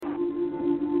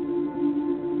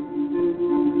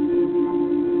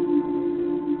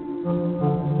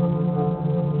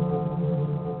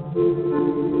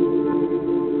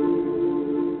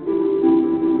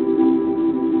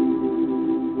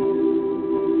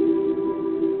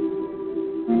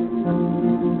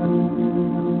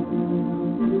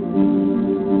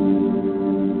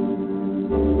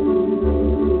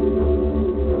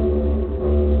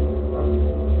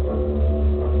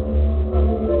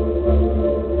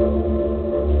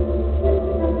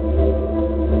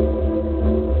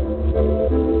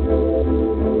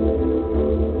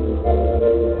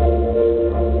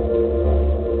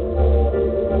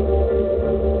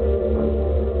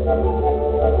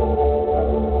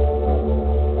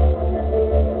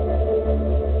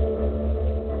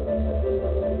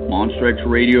Rex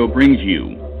Radio brings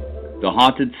you The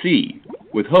Haunted Sea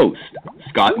with host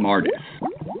Scott Mardis.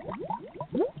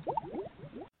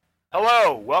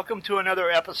 Hello, welcome to another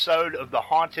episode of The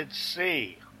Haunted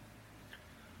Sea.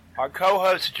 Our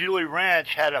co-host Julie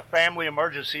Wrench had a family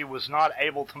emergency, was not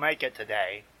able to make it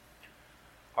today.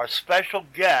 Our special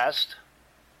guest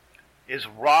is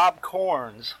Rob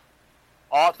Corns,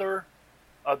 author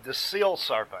of The Seal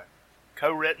Serpent,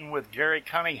 co-written with Gary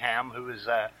Cunningham, who is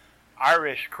an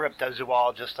Irish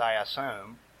cryptozoologist, I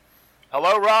assume.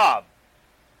 Hello, Rob.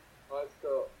 Hi,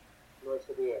 Scott. Nice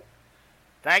to be here.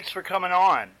 Thanks for coming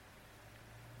on.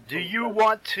 Do you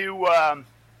want to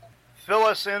fill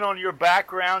us in on your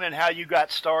background and how you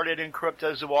got started in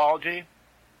cryptozoology?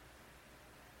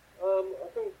 I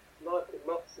think, like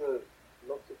lots of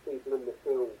people in the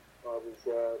field, I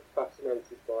was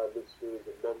fascinated by mysteries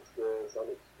of monsters,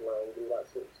 unexplained, all that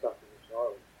sort of stuff as a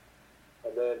child.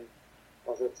 And then,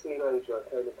 as a teenager, I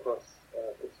came across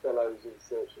Costello's In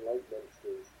Search of Lake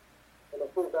Monsters. And I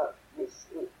thought that it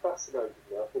fascinated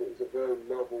me. I thought it was a very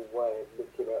novel way of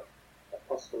looking at a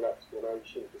possible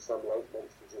explanation for some lake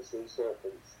monsters and sea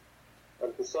serpents.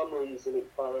 And for some reason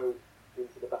it burrowed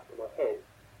into the back of my head,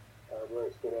 where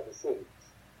it's been ever since.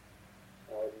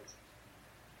 And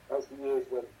as the years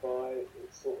went by,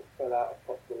 it sort of fell out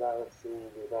of popularity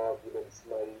with arguments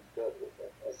made that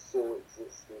a seal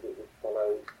existed, it would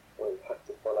follow, or it had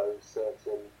to follow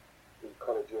certain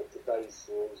ecology of today's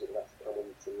seals, it would have to come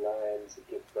into land to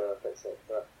give birth,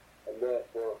 etc. And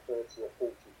therefore a 30 or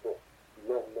 40 foot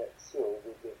long-necked seal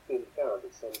would have been found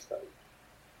at some stage.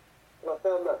 And I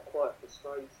found that quite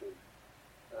frustrating.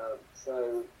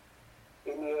 So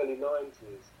in the early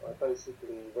 90s, I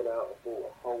basically went out and bought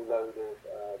a whole load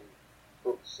of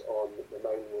books on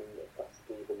mammalian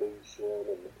plastic evolution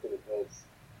and the pinheads,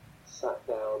 sat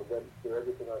down, went through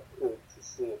everything I could to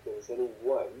see if there was any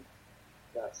way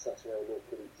that such an animal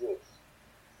could exist.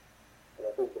 And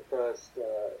I think the first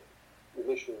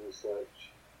initial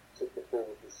research took the form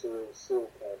of the Seal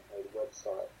Campaign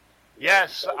website.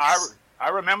 Yes, I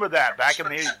remember that back in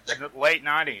the late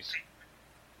 90s.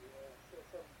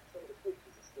 Some of the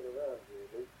pictures are still around,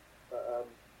 really. But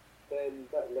then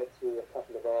that led to a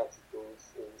couple of articles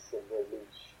in some very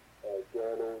niche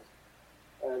journals.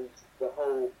 And the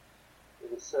whole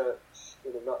research,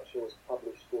 in a nutshell, was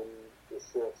published in the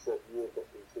Seal Serpent yearbook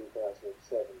in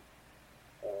 2007.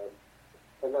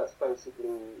 And that's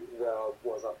basically where I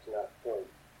was up to that point.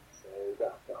 So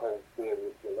that's the whole theory,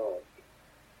 if you like.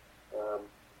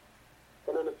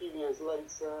 And then a few years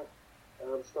later,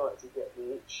 started to get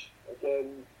the itch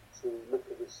again to look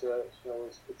at research. I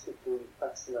was particularly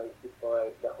fascinated by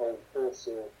the whole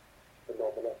fossil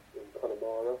phenomena in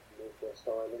Connemara, Northwest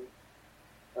Island.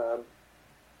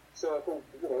 So I thought,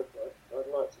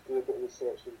 I'd like to do a bit of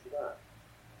research into that.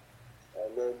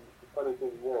 And then the funny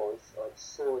thing was, I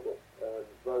saw that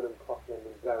Roland Cochrane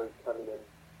and Gary Cunningham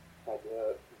had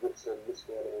written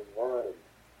Mystery Animals of Ireland,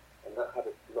 and that had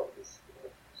a lot of this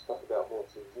stuff about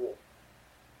horses in it.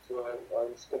 So I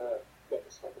was going to get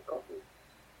this type of copy.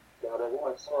 Now, my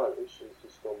wife's Irish, she's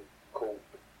just from Cork,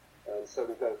 and so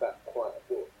we go back quite a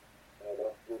bit. And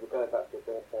we were going back to a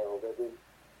birthday already,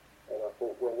 and I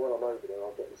thought, well, while I'm over there,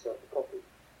 I'll get myself a copy.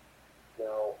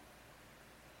 Now,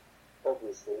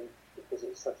 obviously, because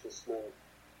it's such a small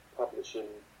publishing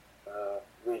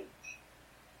reach,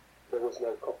 there was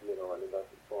no copy in Ireland I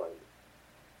could find.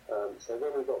 So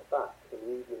when we got back, and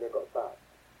the evening I got back,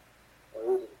 I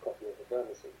ordered a copy of the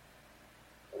Vermison.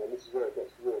 And then this is where it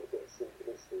gets real, a bit of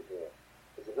synchronicity here.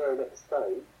 Because the very next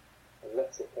day, a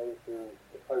letter came through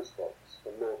the post box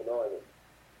from Northern Ireland,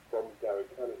 from Gary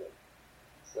Cunningham,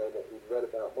 saying that he'd read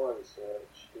about my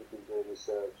research, he'd been doing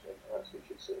research, and perhaps we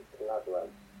should sort of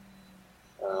collaborate.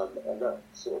 And that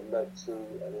sort of led to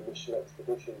an initial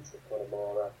expedition to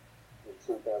Connemara in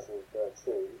 2013,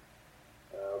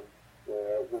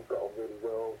 where we got on really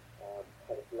well,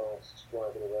 had a blast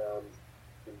driving around,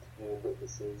 interviewing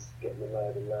witnesses, getting the lay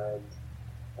of the land,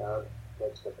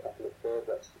 went to a couple of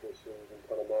further expeditions in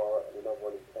Connemara and another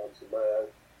one in County Mayo.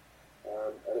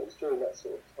 And it was during that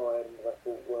sort of time that I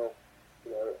thought, well,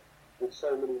 with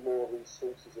so many more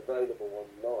resources available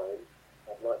online,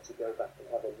 I'd like to go back and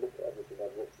have a look at everything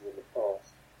I've written in the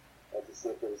past and to see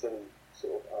if there was any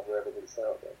sort of other evidence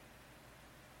out there.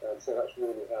 And so that's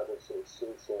really how the sort of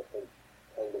Seal Serpent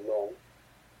came along,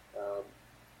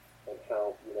 and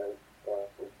how, I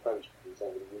approached things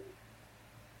over the years.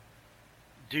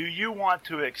 Do you want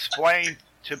to explain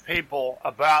to people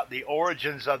about the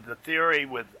origins of the theory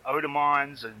with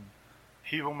Odemans and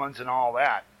Hubelmans and all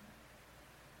that?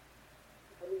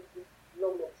 I mean, the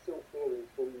long-neck seal theory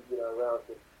has been, around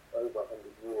for over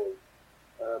 100 years.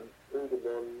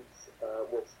 Odemans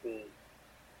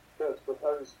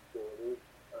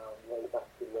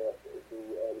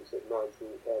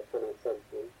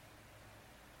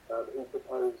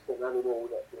an animal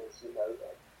that was,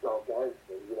 gargantuan,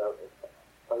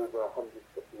 over 100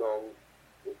 foot long.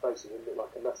 It basically looked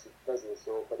like a massive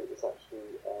plesiosaur, but it was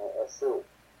actually a seal.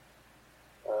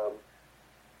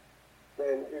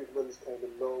 Then Hoodlums came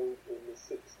along in the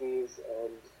 60s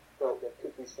and felt there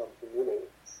could be something in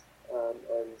it,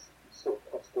 and sort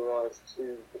of categorised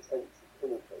two potential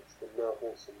pinnipeds, the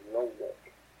merhorse and the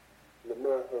longneck. The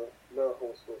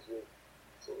merhorse was your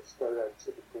sort of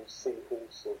stereotypical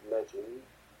seahorse of legend,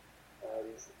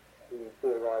 and he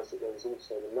theorised that there was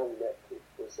also the longneck, which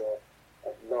was a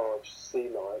large sea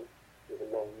lion with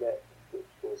a long neck,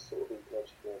 which was sort of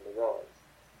ecologically on the rise.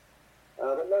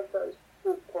 But that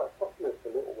was quite popular for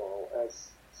a little while as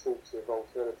sorts of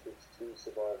alternatives to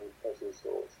surviving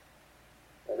plesiosaurs.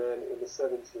 And then in the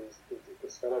 70s, Peter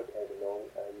Costello came along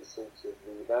and sort of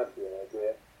revamped the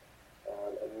idea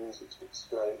and used it to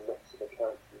explain lots of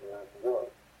accounts from around the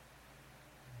world.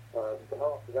 But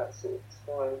after that sort of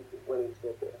time, it went into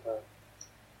a bit of a,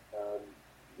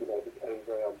 became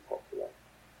very unpopular.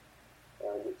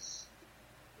 And it's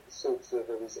sort of,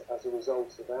 as a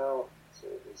result of our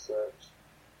sort of research,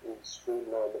 we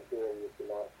streamlined the theory, if you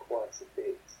like, quite a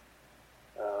bit,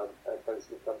 and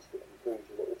basically come to the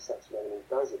conclusion that if such an animal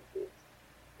does exist,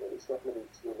 then it's not going to be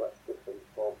too much different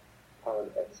from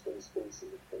current extant species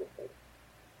of pinniped.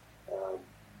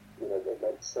 It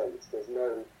makes sense. There's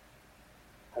no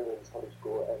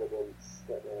paleontological evidence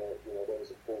that there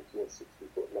was a 40 or 60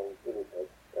 foot long pinniped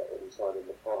at any time in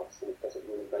the past, and it doesn't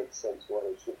really make sense why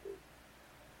they should be.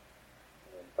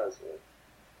 Basically.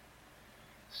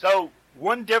 So,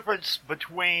 one difference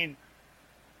between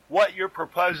what you're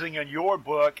proposing in your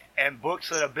book and books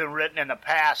that have been written in the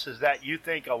past is that you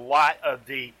think a lot of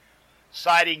the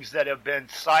sightings that have been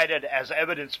cited as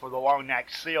evidence for the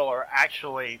long-necked seal are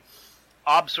actually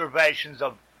observations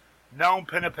of known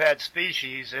pinniped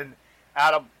species in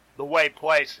out-of-the-way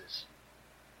places.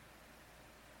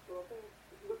 Well, I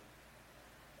think,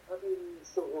 having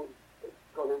sort of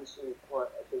gone into quite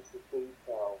a bit of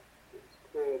detail, it's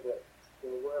clear that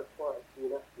there were quite a few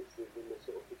inaccuracies in the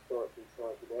sort of historically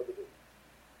cited evidence,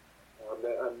 and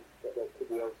that there could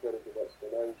be alternative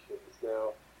explanations.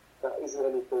 Now, that isn't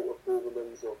any fault of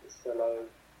Hoodlums or Costello.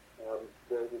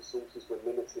 Their resources were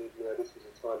limited. This was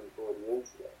a time before the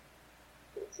internet.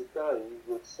 But today,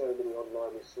 with so many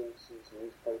online resources,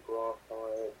 newspaper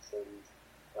archives, and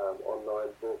online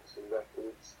books and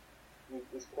records,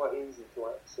 it's quite easy to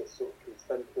access sort of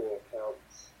contemporary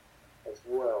accounts as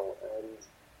well. And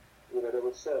there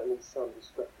were certainly some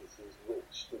discrepancies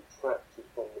which detracted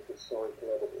from the historical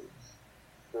evidence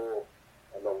for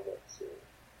a long-necked seal.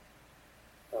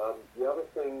 The other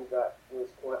thing that was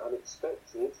quite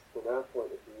unexpected from our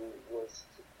point of view was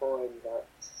to find that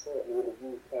certainly in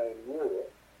the UK and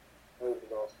Europe over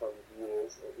the last 100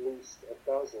 years, at least a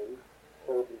dozen,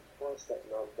 probably twice that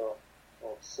number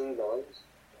of sea lions,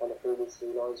 California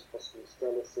sea lions, possibly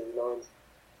Steller sea lions,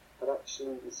 had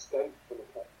actually escaped from the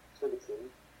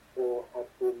captivity or had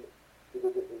been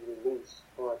deliberately released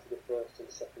prior to the First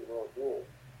and Second World War.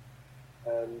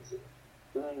 And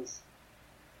these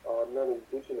are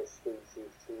non-indigenous species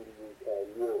to the UK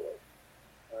and Europe,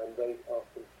 and they have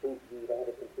a completely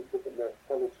different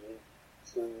morphology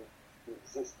to the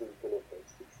existing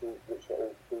pinnipeds, which are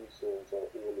all true seals or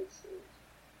early seals.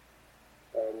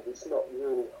 And it's not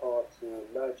really hard to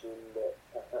imagine that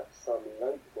perhaps some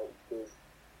late monsters,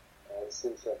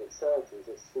 Seal Serpent sightings,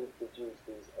 are simply due to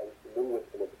these unfamiliar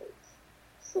pinnipeds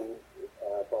seen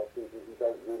by people who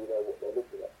don't really know what they're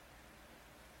looking at.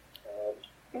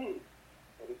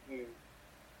 And if you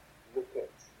look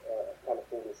at a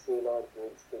California sea lion, for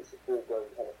instance, a full-grown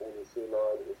California sea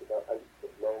lion is about 8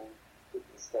 foot long. It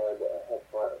can stand at a head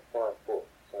height of 5 foot,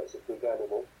 so it's a big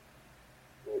animal.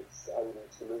 It's able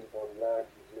to move on land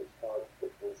using its hind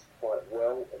footballs quite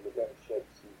well, and the neck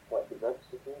shapes some quite big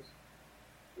obstacles.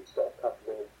 It's got a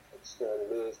couple of external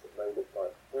ears that may look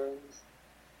like horns.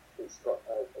 It's got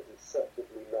a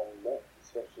deceptively long neck,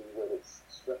 especially when it's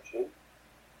stretching.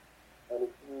 And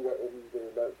if you were in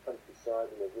the remote countryside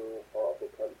in a rural part of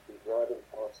the country, driving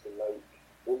past a lake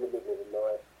in the middle of the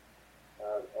night,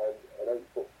 and an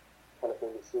 8 foot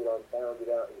California sea lion bounded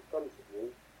out in front of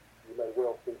you, you may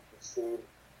well think you've seen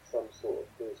some sort of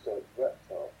prehistoric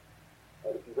reptile.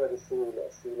 And if you've ever seen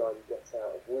a sea lion get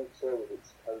out of water with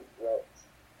its coat wet,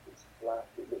 it's black,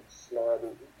 it looks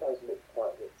slimy, it does look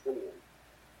quite reptilian.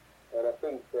 And I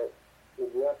think that in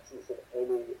the absence of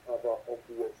any other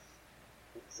obvious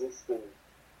existing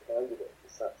candidate for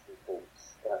such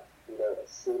reports, that a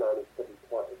sea lion is probably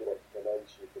quite a good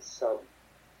explanation for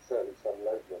certainly some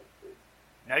late monsters.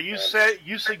 Now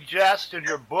you suggest in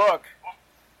your book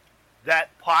that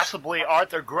possibly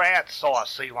Arthur Grant saw a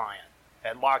sea lion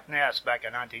at Loch Ness back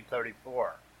in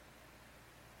 1934.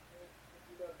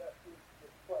 There's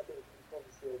quite a bit of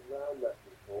controversy around that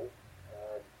before,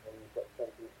 and you've got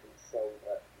some people who say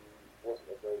that he wasn't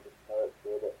a very good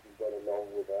character, that he went along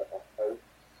with a hoax.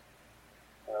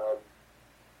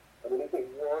 I mean, if it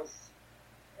was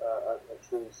a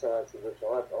true sighting, which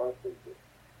I think it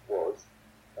was,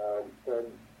 then,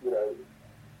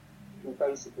 he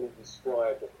basically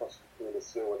described a cross between a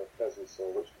seal and a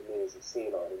plesiosaur, which to me is a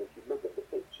sea lion. And if you look at the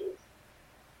pictures,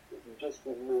 if you just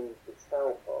remove the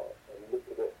tail part and look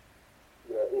at it,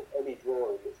 if any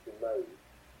drawing that's been made,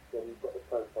 then you've got the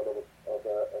profile of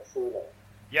a sea lion.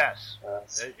 Yes,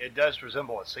 it does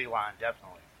resemble a sea lion,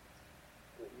 definitely.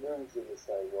 It moves in the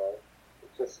same way,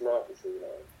 it's just like a sea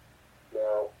lion.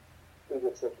 Now, people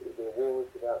have said it would be a walrus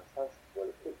without tusks. Well,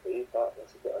 it could be, but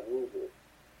that's a bit unusual.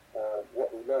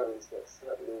 What we know is that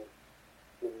certainly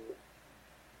in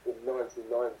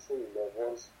 1919 there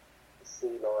was a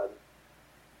sea lion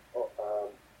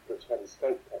which had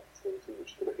escaped captivity,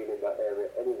 which could have been in that area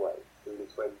anyway through the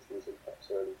 20s and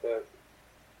perhaps early 30s.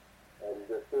 And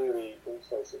the theory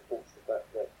also supports the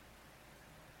fact that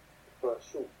for a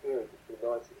short period between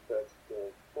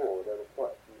 1933 and 1934 there were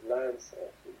quite a few land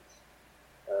sightings,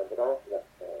 but after that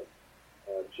time,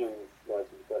 June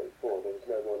 1934, there was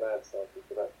no more land sightings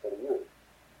for about 20 years.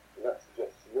 And that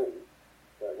suggests to me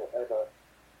that whatever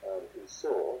he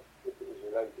saw, if it was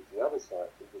related to the other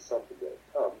sightings, was something that had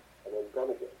come and then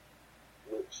gone again,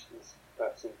 which is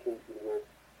perhaps in keeping with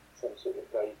some sort of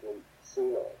vagrant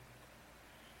sea lion.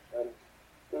 And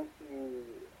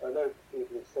I know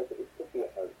people have said that it could be a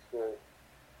hoax. Well,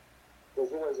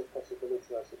 there's always a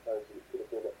possibility, I suppose, that it could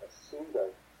have been a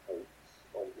pseudo-hoax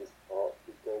on his part,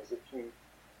 because if you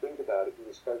think about it, he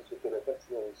was supposed to have been a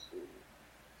veterinary student,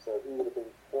 so he would have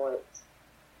been quite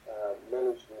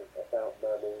knowledgeable about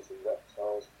mammals and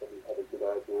reptiles, probably had a good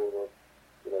idea of,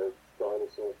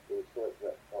 dinosaurs, prehistoric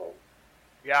reptiles.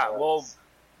 Yeah, well,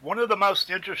 one of the most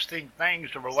interesting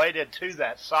things related to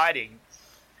that sighting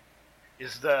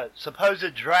is the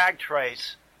supposed drag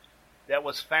trace that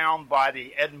was found by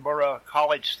the Edinburgh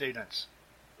College students.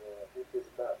 This is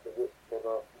about the Whitford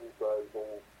Newgrove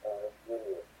war.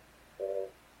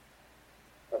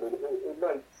 I mean, it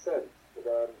makes sense,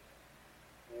 but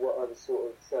what I was sort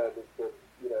of saying is that,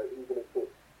 even if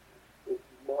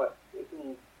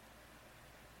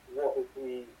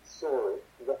he saw it,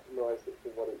 recognised it for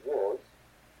what it was,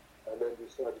 and then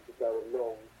decided to go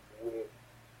along with,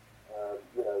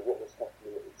 what was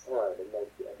happening at the time and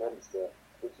make it a monster,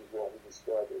 which is why he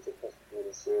described it as a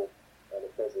possibly seal and a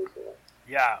plesiosaur.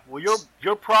 Yeah, well,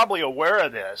 you're probably aware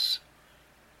of this.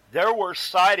 There were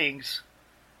sightings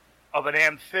of an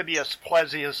amphibious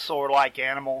plesiosaur-like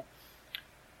animal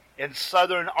in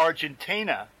southern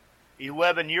Argentina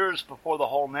 11 years before the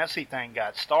whole Nessie thing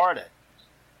got started.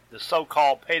 The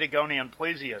so-called Patagonian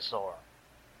plesiosaur.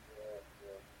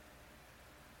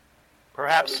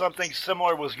 Perhaps something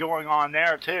similar was going on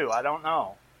there too. I don't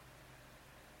know.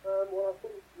 Well, I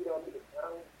think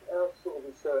our sort of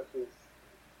research is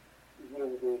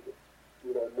yielded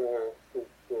more sort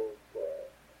of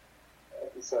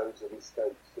episodes of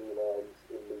escaped sea lions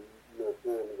in the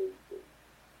European region.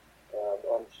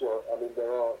 I'm sure. I mean,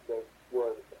 there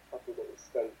were a couple that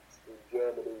escaped in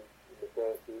Germany in the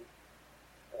 30s,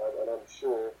 and I'm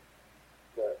sure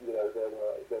that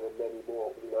there were many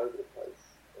more all over the place.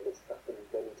 And it's happened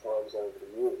many times over the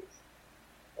years.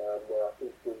 I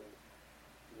think in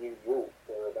New York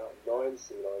there were about 9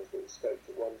 sea lions that escaped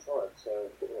at one time,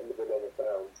 so they were never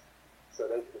found. So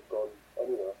they could have gone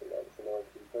anywhere from that to the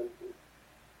 1920s.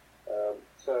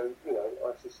 So,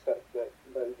 I suspect that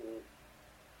maybe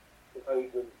the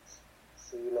vagrant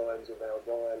sea lions around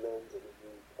Ireland and the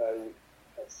UK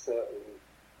have certainly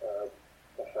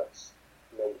perhaps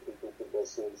made people think they're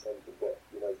seeing something that,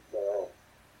 they are.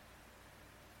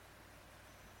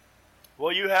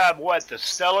 Well, you have, the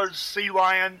Stellar's sea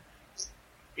lion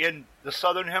in the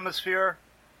southern hemisphere?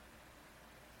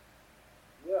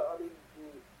 Yeah, I mean,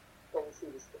 obviously,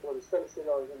 the Stellar sea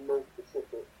lion is in the North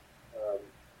Pacific,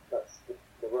 that's the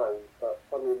range, but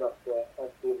funnily enough, there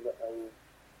has been a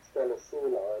Stellar sea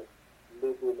lion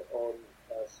living on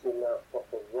a small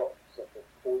outcrop of rocks off of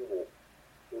Cornwall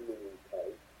in the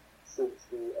UK since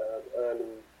the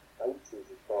early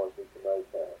 80s, as far as we can make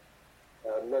out.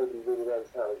 Nobody really knows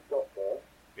how it got there.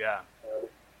 Yeah.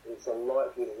 It's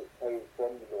unlikely that it came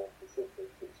from the North Pacific.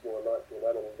 It's more likely an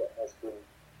animal that has been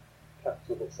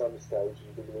captured at some stage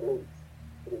and been released.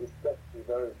 But it was definitely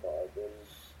verified,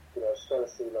 and a Stellar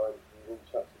sea lion can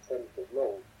reach up to 10 foot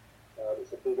long.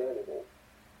 It's a big animal,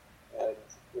 and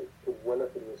it could well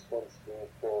have been responsible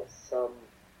for some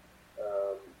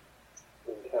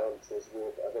encounters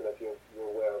with, I don't know if you're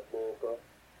aware of Morga.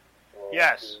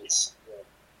 Yes.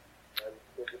 And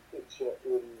there's a picture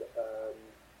in,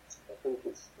 I think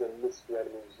it's the Mystery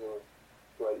Animals of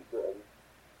Great Britain,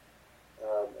 I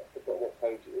forgot what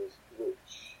page it is,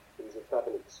 which is a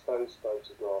double exposed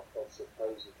photograph of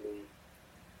supposedly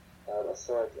a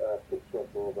side picture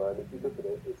of Morga, and if you look at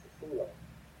it, it's a sea lion.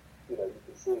 You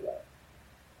can see that.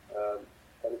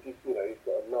 And if you've got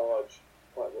a large,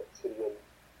 quite reptilian,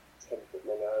 10-foot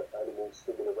long animal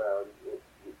swimming around, it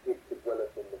could well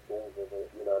have been the cause of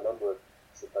a number of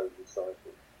supposed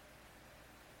sightings.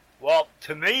 Well,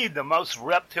 to me, the most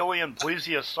reptilian,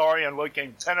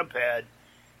 plesiosaurian-looking pinniped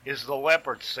is the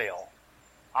leopard seal.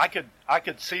 I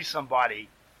could see somebody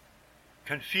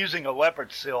confusing a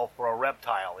leopard seal for a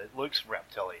reptile. It looks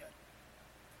reptilian.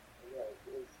 Yeah,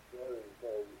 it's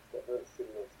very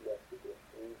similar to leopard.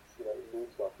 It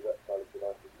moves like a reptile, if you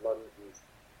like. It lunges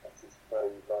at its prey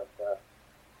like a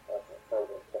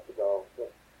crocodile.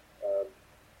 But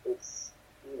it's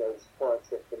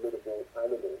quite a formidable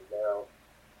animal. Now,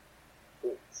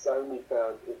 it's only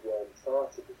found in the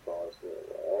Antarctic as far as we're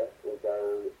aware,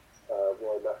 although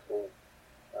Roy Mackal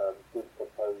did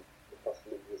propose the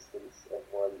possible existence of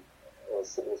one or a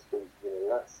similar species in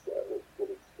Alaska, which would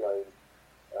explain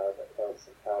accounts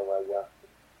of Kauai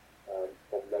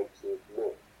from native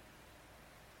myth.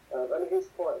 And it is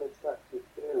quite an attractive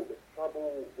theory. The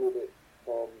trouble with it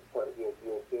from the point of view of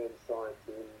European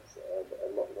sightings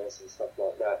and Loch Ness and stuff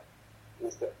like that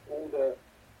is that all the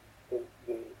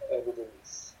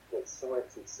evidence that's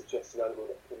cited suggests an animal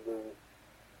that can move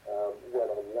well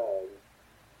on land,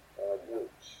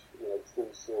 which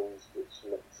true seals, which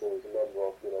leopard seals a number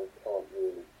of can't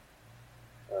really.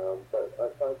 But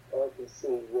I can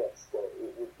see, yes, that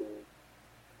it would be,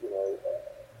 it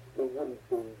wouldn't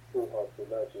be too hard to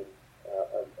imagine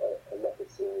a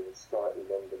leopard seal with a slightly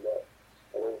longer neck.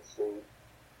 And obviously,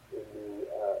 in the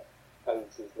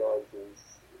 80s, 90s,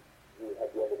 we had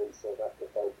the evidence of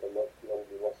Acrophoca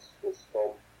longirostrus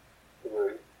from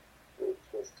Peru, which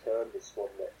was termed a swan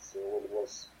neck seal and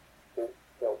was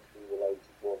felt to be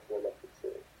related more to a leopard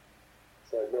seal.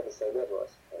 So never say never, I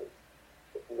suppose.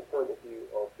 But from the point of view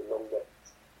of the long-necked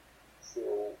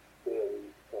seal theory,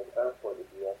 from our point of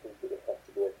view, I think it would have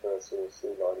to be a fur-seal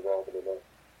sea lion rather than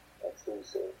a true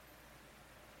seal.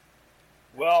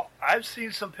 Well, I've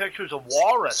seen some pictures of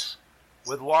walrus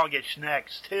with longish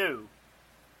necks, too.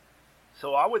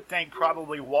 So I would think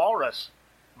probably walrus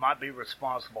might be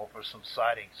responsible for some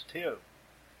sightings, too.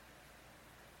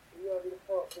 Yeah,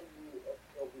 apart from the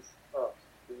obvious past,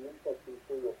 the interesting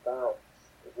thing about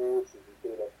horses and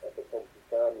being a potential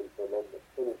family for a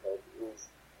long-necked pinniped is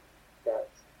that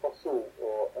fossil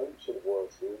or ancient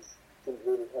horses didn't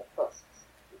really have tusks.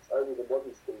 It's only the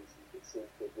modern species that seem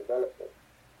to have developed them.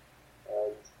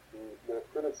 And the more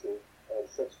primitive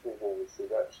ancestral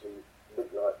horses actually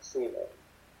look like sea lions.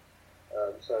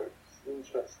 So it's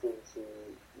interesting to,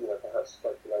 perhaps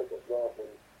speculate that rather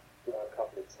than a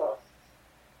couple of tusks,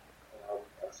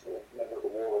 that's what many of the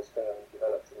walrus found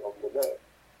developed along the neck.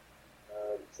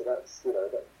 So that's,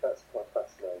 that's quite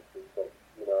fascinating. But,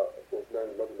 if there's no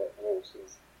long-necked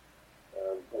horses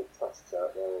with tusks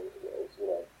out there,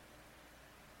 but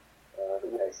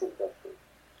yeah, it's interesting.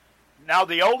 Now,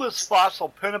 the oldest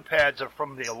fossil pinnipeds are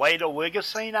from the late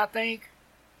Oligocene, I think.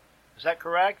 Is that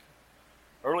correct?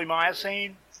 Early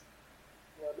Miocene?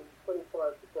 Yeah,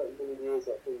 25 to 30 million years,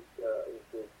 I think, is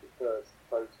the first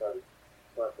proto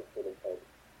type of pinniped.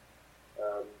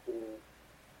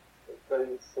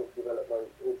 They sort of developed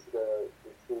into the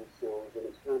true seals, and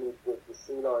it's really the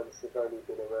sea lions have only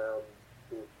been around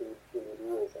 2 or 3 billion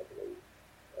years, I believe,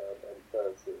 and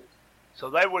fur seals. So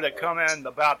they would have come in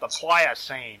about the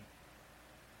Pliocene.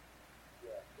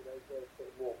 Yeah, so they're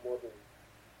sort of more modern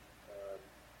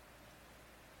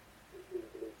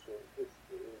evolutionary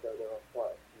history, although there are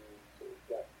quite a few sort of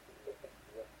gaps in the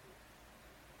record.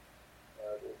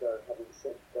 Although having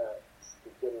said that,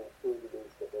 the general feeling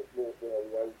is that there's more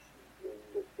variation in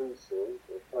the true seals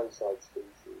or fur-side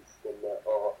species than there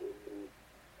are in the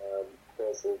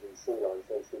fur seals and sea lions.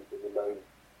 They seem to remain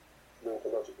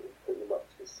morphologically pretty much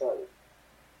the same.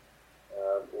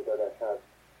 Although they have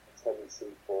a tendency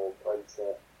for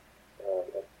greater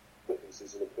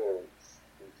differences in appearance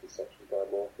due to sexual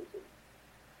dimorphism.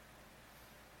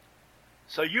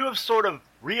 So you have sort of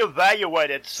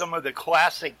reevaluated some of the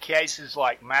classic cases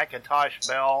like Macintosh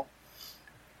Bell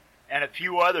and a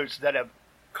few others that have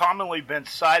commonly been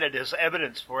cited as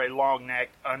evidence for a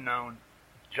long-necked, unknown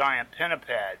giant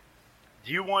pinniped.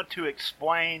 Do you want to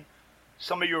explain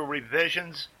some of your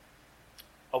revisions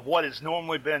of what has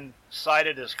normally been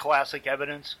cited as classic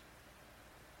evidence?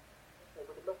 Okay,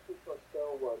 well, the Macintosh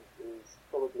Bell one is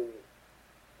probably,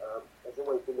 has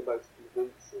always been the most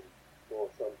convincing for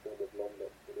something of long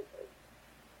neck millipede.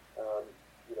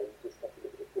 You just have to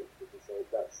look at the pictures and say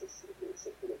it's a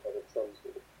millipede of some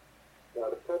sort. Now,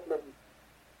 the problem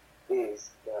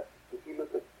is that if you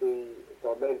look at the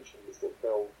dimensions that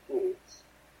Bell gives,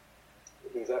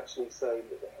 he's actually saying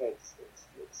that the head's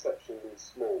exceptionally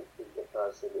small in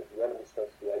comparison. That the animal's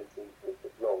supposed to be 18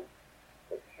 feet long,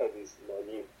 but the head is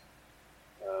minute.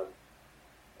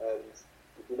 And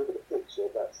if you look at the picture,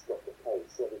 that's not the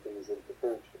case. Everything is in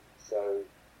proportion. So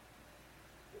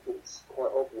it's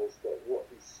quite obvious that what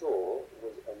he saw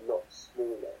was a lot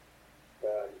smaller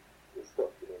than is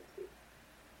documented.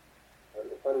 And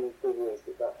the funny thing is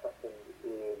that happened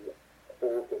in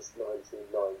August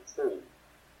 1919.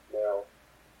 Now,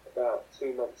 about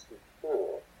 2 months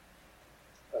before,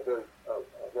 a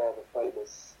rather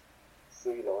famous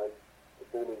sea lion,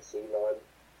 performing sea lion,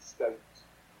 escaped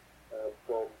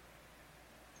from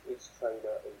its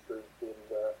trainer and troop in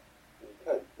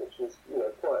Kent, which was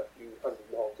quite a few hundred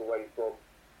miles away from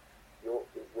York,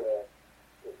 is where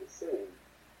it was seen.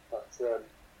 But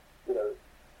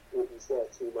it was there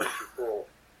 2 months before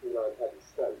the lion had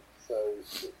escaped, so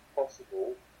it's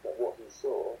possible that what he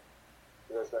saw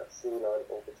was that sea lion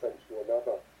or potentially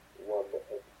another one that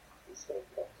had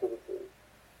escaped captivity.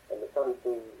 And the funny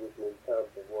thing with the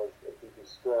encounter was that he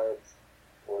described,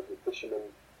 or the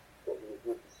fisherman, what he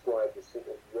would describe as sort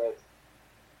of red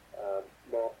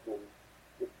marking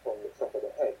on the top of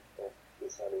the head of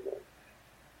this animal.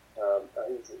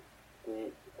 And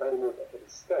the animal that had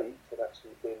escaped had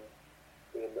actually been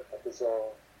in a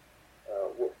bizarre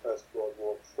First World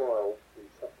War trial in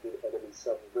enemy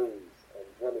submarines. And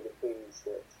one of the things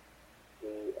that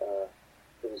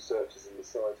the researchers and the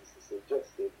scientists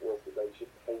suggested was that they should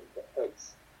paint the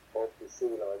heads of the sea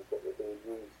lions that were being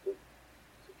used to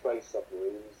trace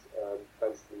submarines,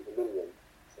 basically vermilion,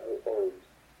 so orange.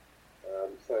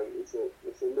 So it's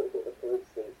a little bit of a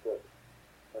coincidence that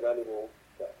an animal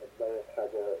that may have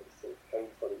had a sort of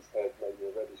paint on its head, maybe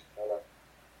a reddish colour,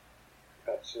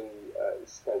 actually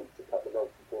escaped a couple of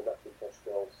months before Macintosh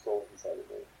Bell saw this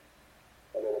animal.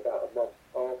 And then about a month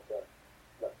after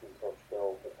Macintosh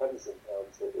Bell had his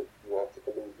encounter, if you are to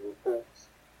believe the reports,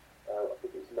 I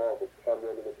think it was Margaret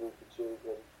Cameron and a group of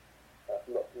children at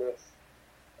Loch Ness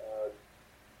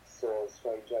saw a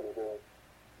strange animal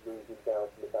moving down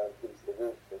from the bank into the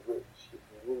water, which, if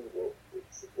you read it,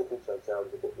 it also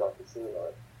sounds a bit like a sea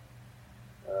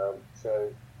lion.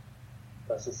 So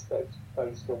I suspect,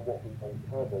 based on what we've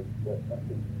uncovered, that I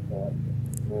think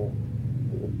more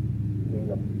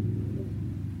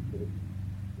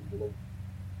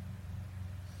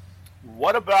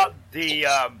What about the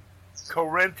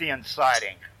Corinthian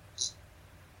sighting? That's,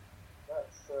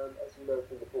 as you know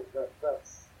from the book,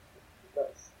 that's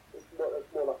it's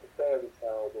more like a fairy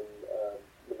tale than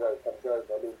the way it comes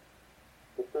over. I mean,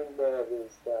 the thing there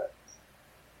is that,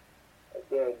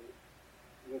 again,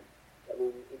 it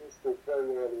is still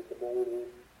very early in the morning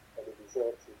and a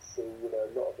deserted sea,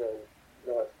 not a very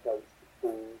nice place to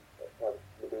be at time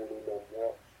in the morning on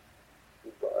watch.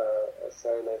 You've got a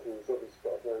sailor who's obviously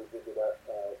got a very vivid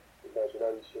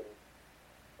imagination,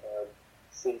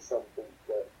 sees something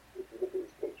that, if you look at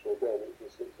his picture again, it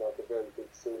just looks like a very big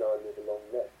sea lion with a long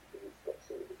neck, and it's got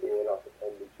sort of ear-like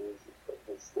appendages, it's got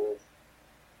whiskers,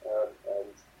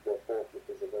 and the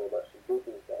foreflippers are very much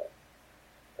included with that.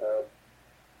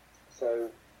 So,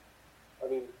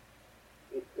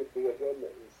 it could be again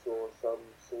that he saw some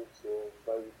sort of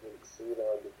vagrant sea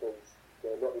lion because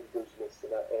they're not indigenous to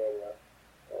that area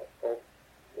of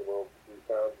the world,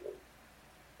 Newfoundland.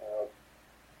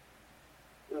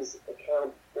 His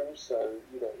account also,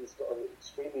 he's got an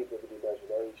extremely vivid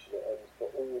imagination, and for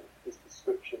all his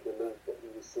description belief that he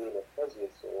was seeing a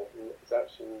plesiosaur, he was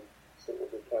actually sort of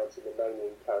recounting the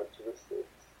main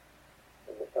characteristics,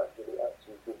 and the fact that it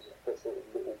actually gives a sort of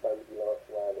little baby-like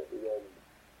lamb at the end.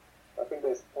 I think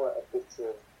there's quite a bit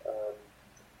of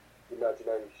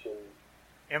imagination.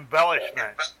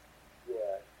 Embellishment.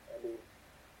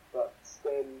 But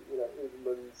then,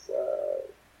 Hooverman's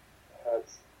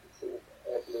has sort of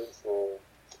evidence or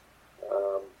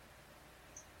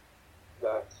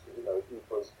that, he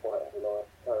was quite a reliable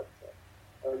character.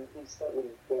 And he certainly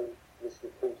was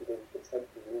reported in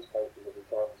contemporary newspapers at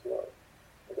the time as well.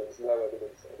 And there was no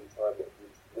evidence at any time that he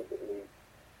was deliberately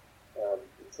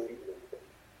deceiving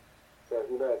anybody. So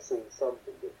he may have seen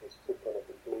something that just took on a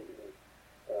completely,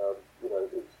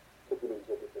 it took him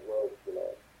into a different world, if you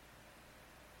like.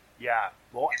 Yeah.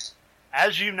 Well,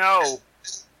 as you know,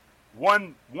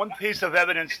 One piece of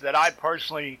evidence that I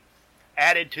personally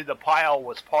added to the pile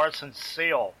was Parsons'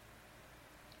 seal.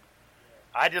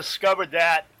 I discovered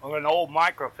that on an old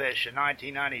microfiche in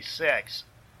 1996.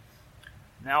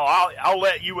 Now I'll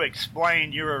let you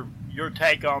explain your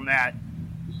take on that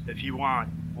if you want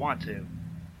to.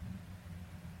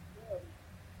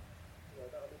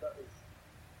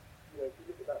 If you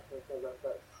look at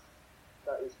that,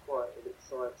 that is quite an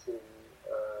exciting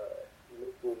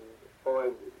looking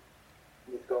finding.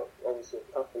 You've got obviously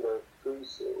a couple of true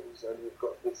seals, and you've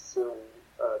got this seal,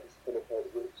 this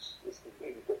pinniped, which is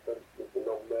completely different with the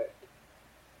long neck.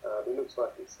 It looks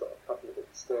like it's got a couple of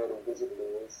external visible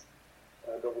ears,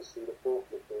 and obviously the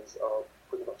foreflippers are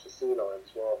pretty much the sea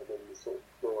lions rather than the sort of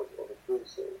claws of a true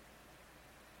seal.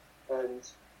 And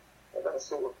at that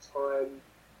sort of time,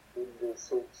 in the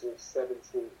sort of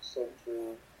 17th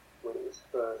century, when it was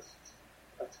first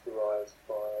categorised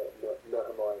by the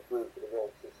Nehemiah Group of the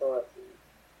Royal Society,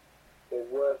 there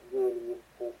weren't really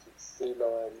imported sea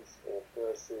lions or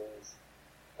fur seals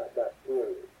at that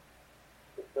period.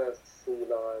 The first sea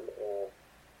lion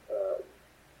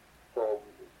from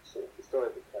sort of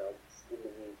historic accounts in the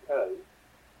UK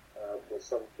was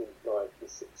something like the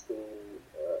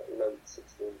late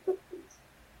 1650s.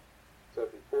 So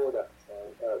before that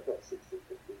time, not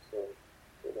 1650s, sorry,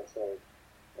 what am I saying?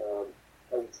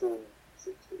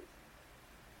 1860s.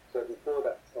 So before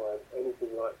that time,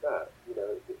 anything like that, it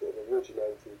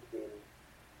originated in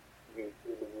the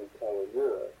UK or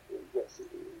Europe. Yes,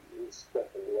 it is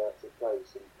definitely out of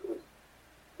place and could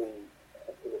be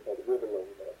a pinniped with a long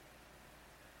neck.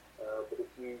 But if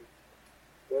you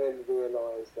then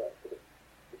realise that for the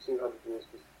 200 years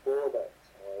before that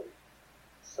time,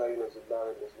 sailors and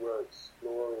mariners were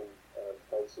exploring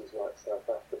places like South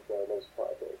Africa, and there was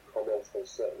quite a bit of commerce. They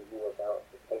certainly knew about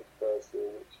the Cape Fur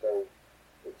seal, which they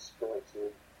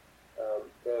exploited.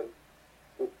 Then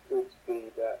it could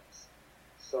be that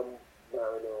some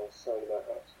mariner or sailor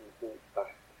actually brought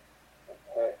back a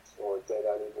pet or a dead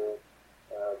animal,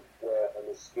 and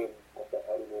the skin of that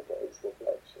animal got into the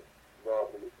collection,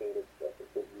 rather than it being a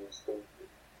good used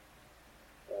species.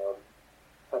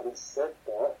 Having said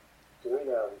that, during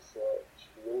our research,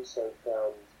 we also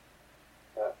found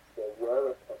that there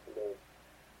were a couple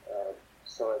of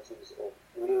sightings of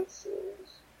weird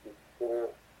seals before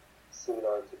sea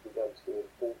lions had begun to be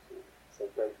imported, so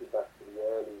dating back to the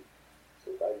early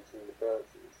sort of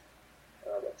 1830s, a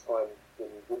time when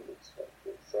you wouldn't expect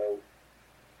it. So,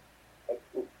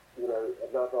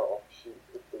 another offshoot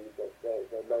could be that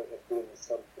there may have been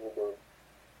some form of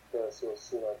fur seal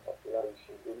sea lion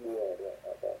population in the area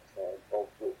at that time, of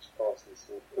which Parsons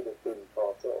seal could have been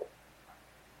part of.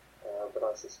 But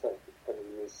I suspect it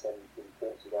probably is some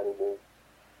imported animal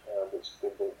which has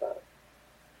been brought back.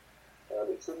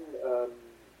 It's in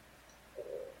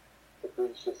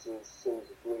Fabricius's Seals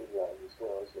of Greenland as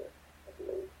well, isn't it? I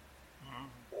believe.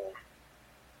 Mm-hmm.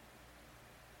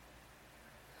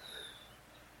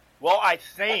 Well, I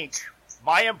think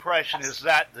my impression is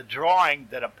that the drawing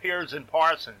that appears in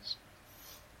Parsons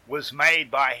was made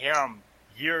by him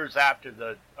years after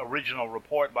the original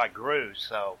report by Grew,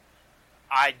 so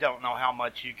I don't know how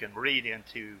much you can read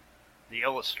into the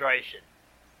illustration.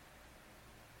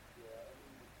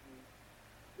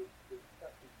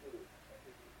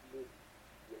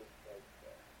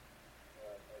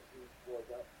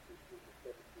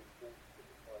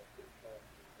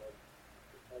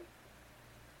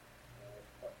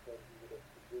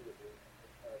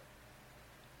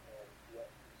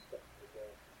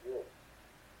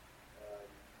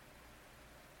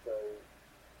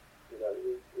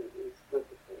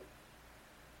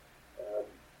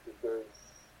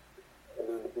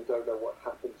 We don't know what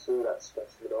happened to that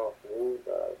specimen after all.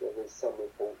 There was some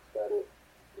reports that it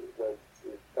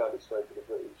found its way to the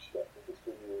British Natural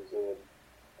History Museum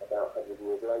about 100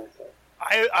 years later.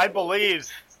 I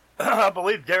believe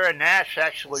Darren Nash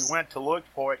actually went to look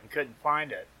for it and couldn't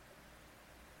find it.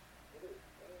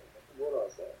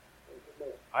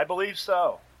 I believe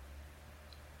so.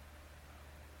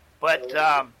 But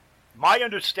my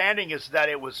understanding is that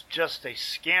it was just a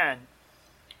skin,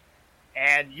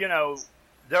 and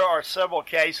there are several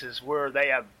cases where they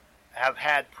have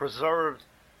had preserved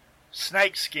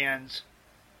snake skins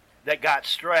that got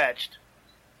stretched,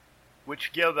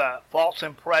 which give a false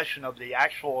impression of the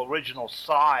actual original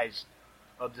size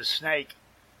of the snake.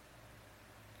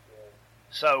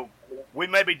 So we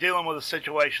may be dealing with a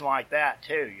situation like that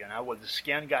too, where the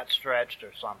skin got stretched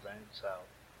or something. So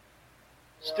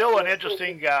still an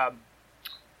interesting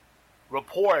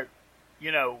report,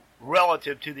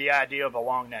 relative to the idea of a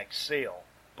long-necked seal.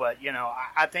 But,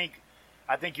 I think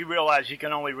you realize you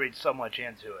can only read so much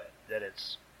into it, that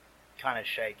it's kind of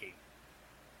shaky?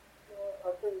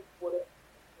 I think what it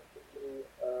typically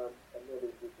another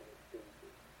indigenous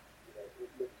species, it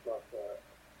looks like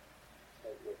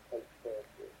maybe a cake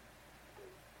circle.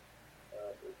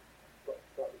 It's got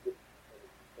slightly different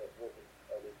qualities, so it wasn't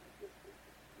an indigenous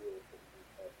species in Europe, and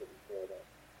I'm pretty sure that.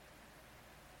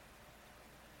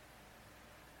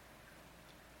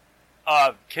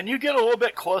 Can you get a little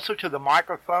bit closer to the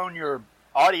microphone? Your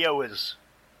audio is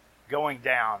going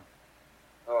down.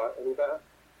 All right, any better?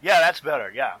 Yeah, that's better,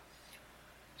 yeah.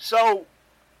 So,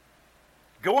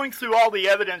 going through all the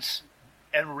evidence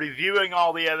and reviewing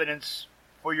all the evidence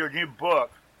for your new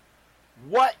book,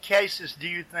 what cases do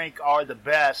you think are the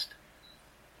best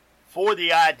for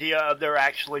the idea of there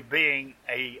actually being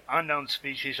a unknown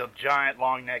species of giant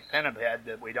long-necked pinniped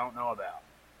that we don't know about?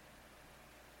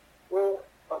 Well,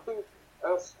 I think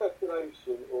our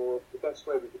speculation, or the best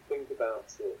way we could think about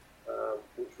it,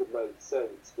 which would make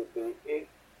sense, would be if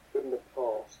in the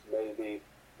past, maybe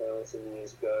 1,000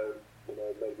 years ago,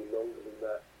 maybe longer than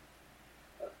that,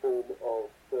 a form of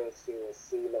fur seal or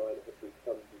sea lion had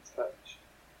become detached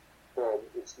from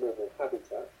its normal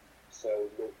habitat, so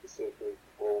North Pacific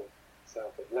or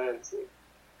South Atlantic,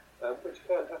 which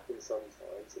can happen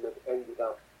sometimes, and have ended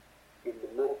up in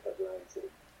the North Atlantic,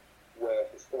 where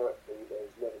historically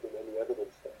there's never been any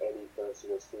evidence for any fur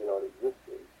seal or sea lion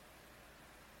existing.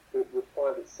 It would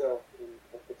find itself in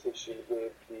competition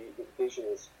with the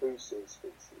indigenous true seal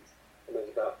species, and there's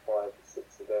about 5 or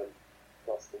 6 of them,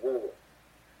 plus the walrus.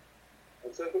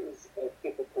 And so it was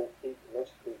difficult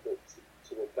ecologically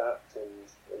to adapt and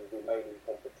remain in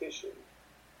competition.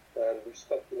 And we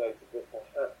speculated that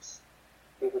perhaps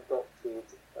it adopted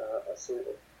a sort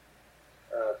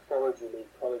of foraging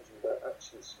ecology that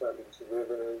actually swam into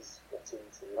rivers, got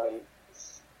into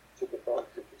lakes, took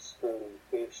advantage of spawning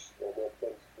fish or more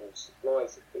plentiful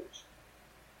supplies of fish.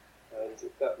 And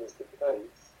if that was the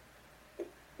case, it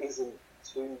isn't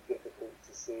too difficult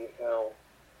to see how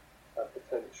a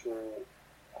potential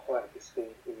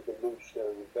hyperspeed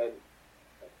evolutionary event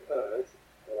occurred,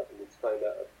 and I can explain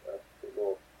that a bit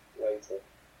more later,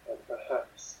 and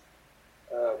perhaps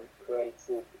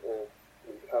created or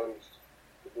encouraged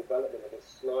the development of a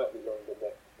slightly longer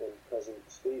neck than present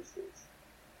species.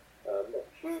 Not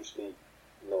hugely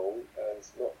long and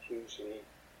not hugely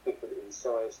different in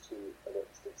size to an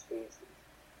extant species.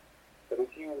 But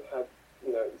if you had,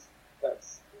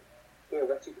 that's a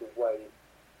theoretical way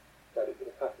that it could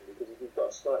have happened, because if you've got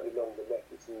a slightly longer neck,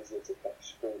 it's easier to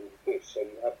catch spawning fish, so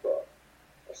you have got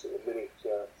a sort of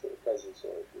miniature sort of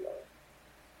plesiosaur, if you like.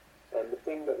 And the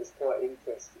thing that was quite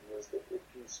interesting was that if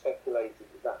you speculated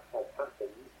that had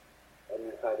happened, and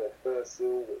you had a fur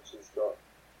seal which has got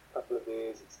a couple of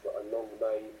ears, it's got a long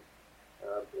mane,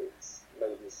 it's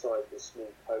maybe the size of a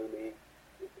small pony,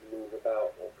 it can move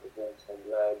about or can walk on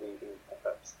land, even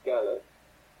perhaps gallop,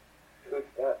 could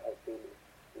that have been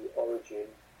the origin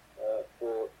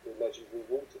for the legendary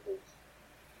water horse?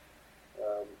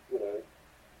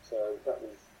 So that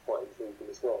was quite intriguing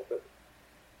as well. But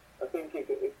I think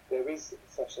if there is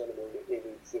such an animal in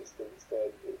existence,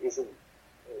 then it isn't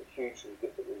hugely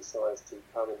different in size to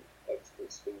current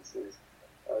expert species.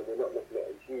 We're not looking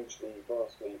at a hugely,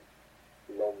 vastly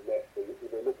long neck.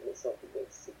 We're looking at something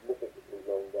that's significantly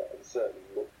longer and certainly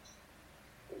looks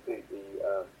completely,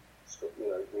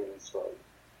 really strong.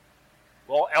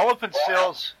 Well, elephant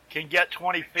seals can get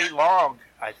 20 feet long,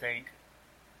 I think.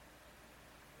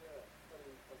 Yeah,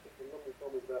 I think the longest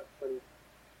one was about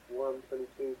 21,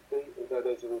 22 feet, although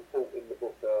there's a report in the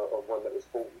book of one that was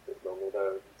 40 feet long,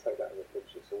 although you take that in a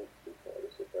picture, so we'll quite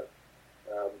honest with that.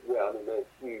 They're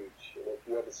huge, and if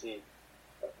you ever see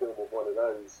a film of one of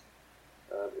those,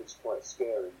 it's quite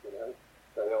scary,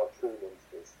 They are true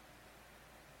monsters.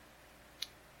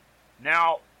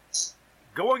 Now,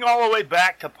 going all the way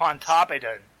back to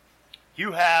Pontoppidan,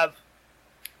 you have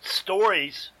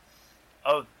stories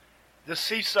of the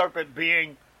sea serpent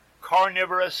being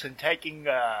carnivorous and taking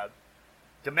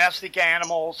domestic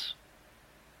animals.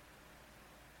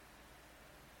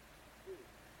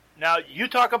 Now, you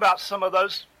talk about some of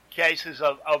those cases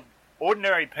of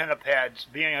ordinary pinnipeds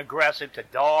being aggressive to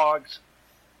dogs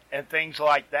and things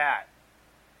like that.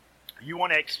 You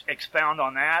want to expound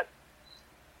on that?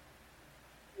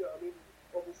 Yeah,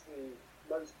 obviously,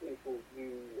 most people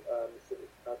view sort of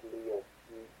cuddly or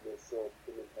cuteness of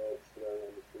pinnipeds,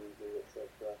 on the TV,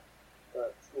 etc.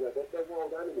 But, they're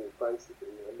wild animals,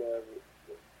 basically, and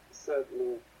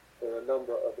certainly there are a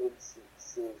number of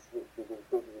instances which we've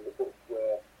included in the book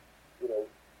where,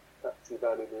 captive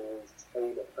animals,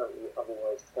 apparently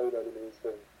otherwise tame animals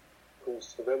have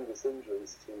caused horrendous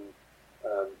injuries to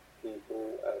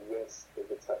people, and yes, they've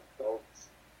attacked dogs.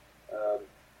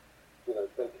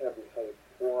 they can behave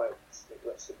quite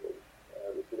aggressively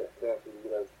if you're not careful.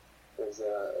 There's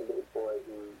a little boy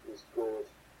who was gored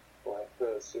by a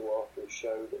fur seal after a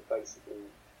show that basically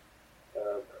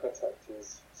attacked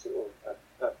his sort of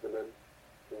abdomen,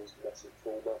 caused massive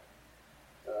trauma.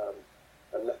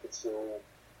 A leopard seal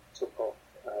took off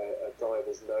a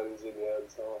diver's nose in the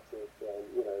Antarctic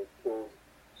and, killed,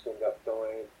 ended up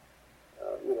dying.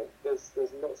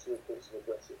 There's lots of reports of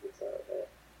aggressiveness out there.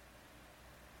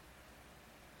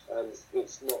 And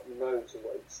it's not known to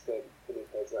what extent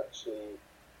pinheads actually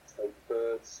take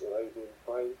birds or avian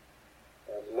prey.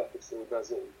 The leopard seal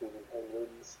does it, including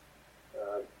penguins.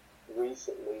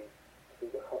 Recently, I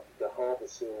think the harbour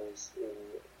seals in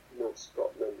North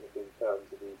Scotland have been found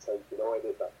to be taking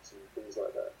eider bats and things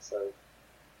like that. So,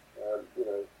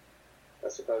 I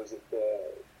suppose if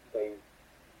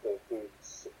their food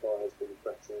supply has been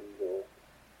threatened,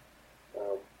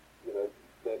 or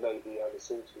there may be other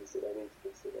sources that they need to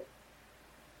consider.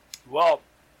 Well,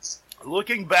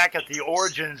 looking back at the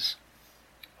origins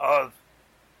of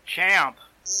Champ,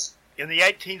 in the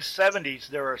 1870s,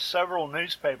 there are several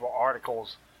newspaper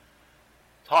articles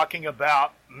talking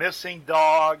about missing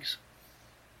dogs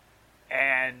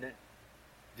and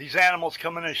these animals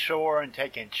coming ashore and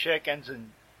taking chickens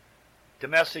and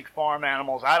domestic farm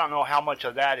animals. I don't know how much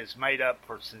of that is made up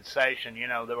for sensation.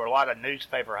 There were a lot of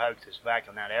newspaper hoaxes back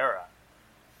in that era.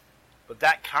 But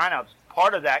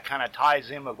part of that kind of ties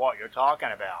in with what you're talking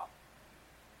about.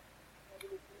 I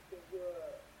mean, if there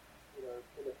were,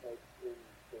 pinheads in,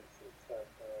 for instance,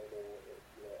 Southdown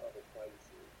or other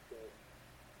places, then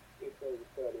if they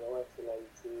were fairly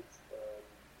isolated,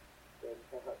 then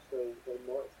perhaps they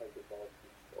might take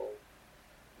advantage of,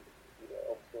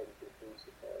 alternative food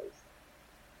supplies.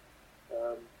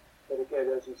 But again,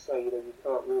 as you say, you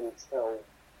can't really tell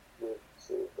with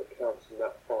sort of accounts from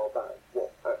that far back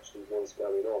what actually was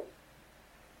going on.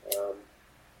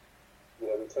 We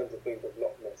tend to think of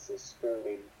Loch Ness as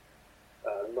spawning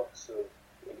lots of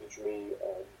imagery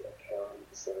and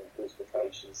accounts and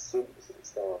crucifixions since it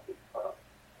started, but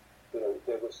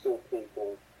there were still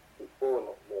people before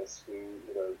Loch Ness who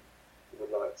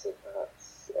would like to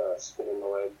perhaps spin a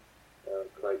line,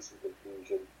 create some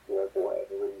confusion, for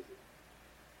whatever reason.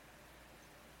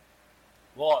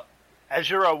 Well, as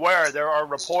you're aware, there are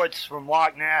reports from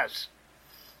Loch Ness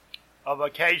of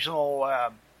occasional,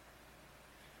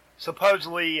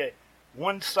 supposedly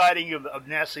one sighting of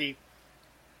Nessie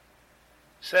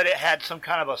said it had some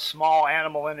kind of a small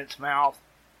animal in its mouth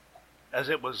as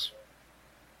it was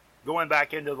going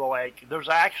back into the lake. There's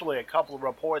actually a couple of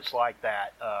reports like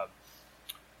that.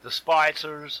 The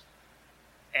Spicers,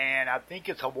 and I think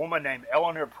it's a woman named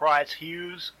Eleanor Price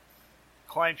Hughes,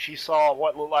 claimed she saw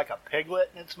what looked like a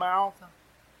piglet in its mouth.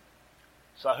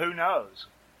 So who knows?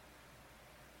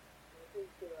 I think,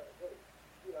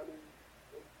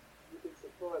 you'd be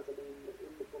surprised. In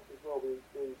the book as well, we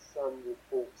include some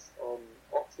reports on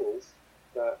otters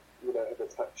that, have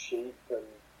attacked sheep and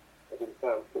have been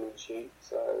found killing sheep.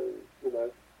 So,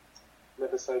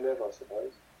 never say never, I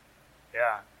suppose.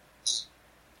 Yeah.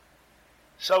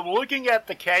 So looking at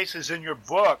the cases in your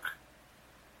book,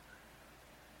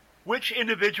 which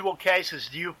individual cases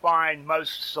do you find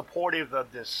most supportive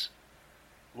of this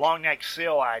long-necked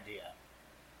seal idea?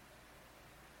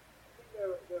 I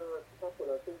think there are a couple.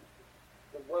 I think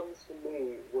the ones for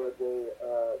me were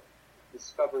the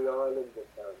Discovery Island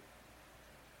account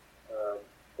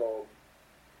from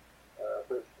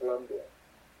British Columbia.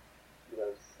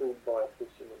 Seen by a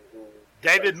fisherman who...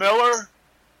 David Miller?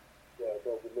 Yeah,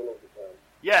 David Miller's account.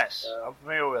 Yes, I'm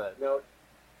familiar with it. Now,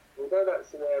 although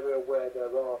that's an area where there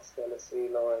are stellar sea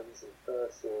lions and fur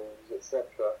seals,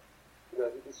 etc., he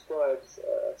describes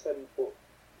a 10-foot,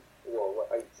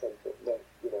 8-10-foot neck,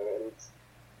 and it's,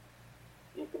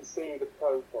 you can see the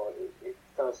profile, it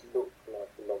does look like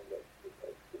a long neck,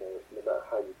 no matter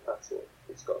how you cut it.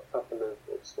 It's got a couple of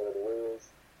external ears.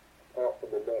 Apart from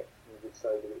the neck, you would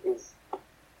say that it is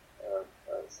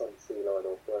some sea lion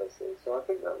or fur seal. So I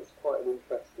think that was quite an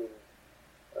interesting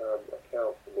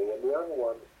account for me. And the other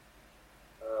one,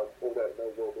 although it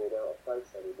may well be out of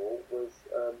place anymore, was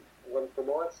one from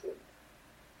Iceland,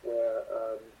 where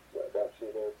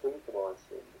actually there were two from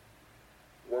Iceland.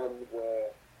 One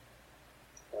where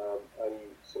a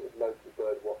sort of local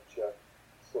bird watcher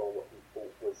saw what he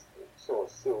thought saw a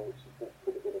seal which he thought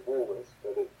could have been a walrus,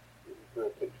 but he drew a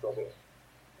picture of it,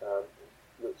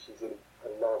 which is in a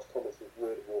Lars Thomas's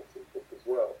Weird-Water book as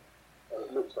well. And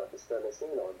it looks like a stellar sea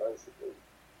lion, basically.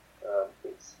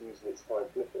 It's using its hind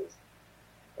flippers.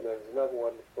 And there was another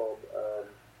one from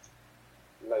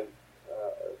Lake,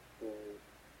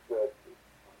 where I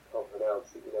can't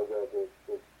pronounce it, where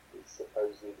the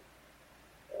supposed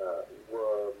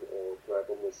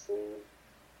never seen.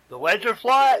 The ledger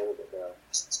flight?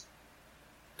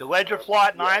 The ledger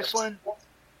flight in yeah. Iceland?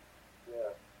 Yeah.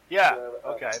 Yeah,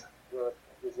 okay. Where I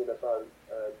was in a boat,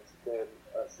 and then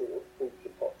a sort of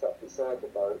creature popped up beside the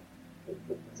boat. It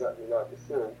looked exactly like a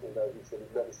seal, although he said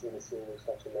he'd never seen a seal with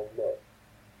such a long neck.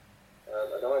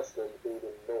 And Iceland, being in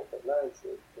the North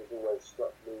Atlantic, has always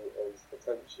struck me as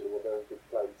potentially a very good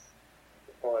place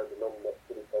to find a long-necked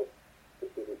pinniped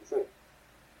that did exist.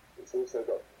 It's also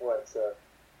got quite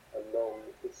a long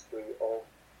history of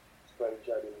strange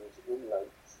animals in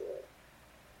lakes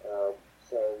there.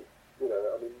 So, you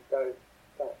know, I mean, I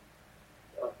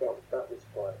felt that was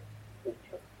quite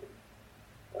interesting.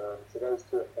 So those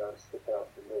two accounts stick out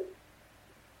for me.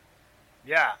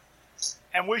 Yeah.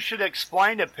 And we should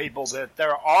explain to people that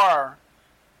there are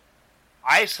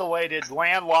isolated,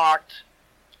 landlocked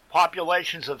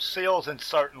populations of seals in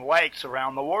certain lakes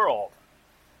around the world,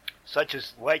 such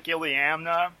as Lake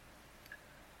Iliamna,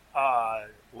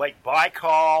 Lake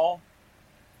Baikal,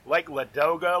 Lake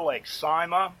Ladoga, Lake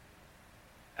Sima.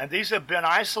 And these have been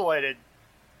isolated,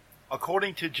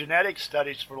 according to genetic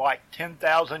studies, for like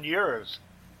 10,000 years,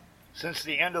 since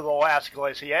the end of the last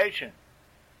glaciation.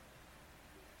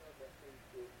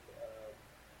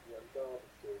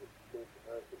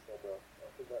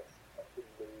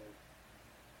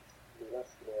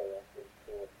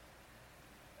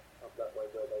 That way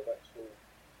where they've actually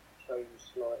changed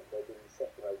slightly, they've been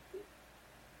separated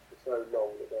for so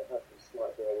long that there have been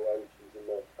slight variations in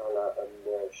their colour and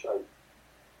their shape,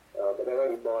 but they're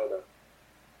only minor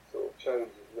sort of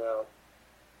changes. Now,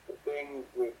 the thing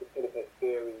with the pinniped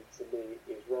theory to me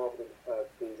is rather than have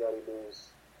these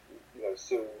animals, you know,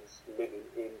 seals living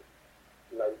in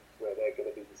lakes where they're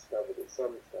going to be discovered at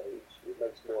some stage, it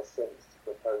makes more sense to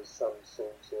propose some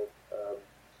sort of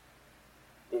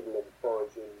inland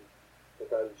foraging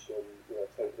predation, you know,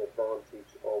 taking advantage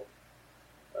of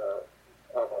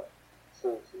other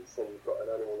sources. So you've got an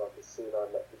animal like a sea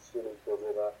lion that can swim into a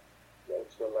river, get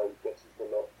into a lake, get into the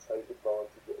lock, take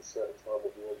advantage at a certain time of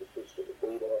year of the fish that would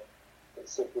be there, and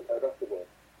simply go back again.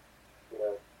 You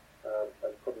know,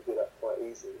 and probably do that quite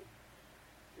easily,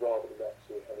 rather than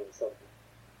actually having something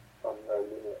unknown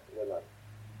in the lake.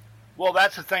 Well,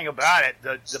 that's the thing about it.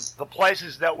 The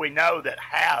places that we know that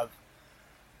have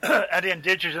an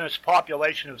indigenous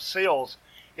population of seals,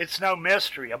 it's no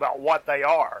mystery about what they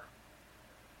are.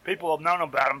 People have known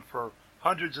about them for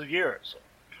hundreds of years.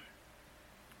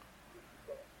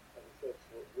 As I said,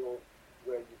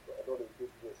 where you've got a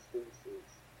non-indigenous species,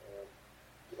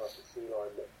 like a sea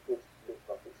lion that could look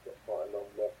like it's got quite a long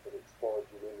neck and it's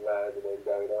foraging inland and then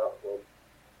going out, then,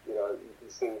 you know, you can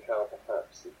see how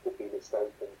perhaps it could be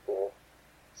mistaken for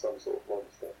some sort of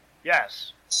monster.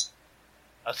 Yes.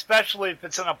 Especially if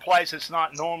it's in a place it's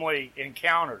not normally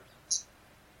encountered.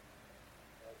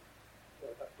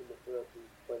 Back in the 30s,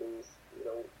 20s, you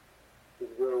know, in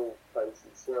rural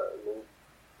places certainly,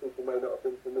 people may not have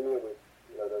been familiar with,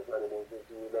 you know, those animals. As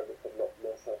you remember from Loch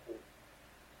Ness, I think,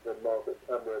 when Margaret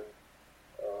Cameron,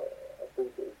 I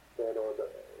think it was then on,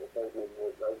 maybe in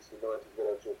the 1890s, when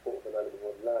I was reporting an animal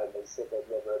on land, they said they'd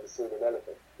never ever seen an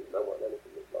elephant, didn't know what an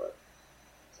elephant looked like.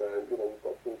 So, you know, you've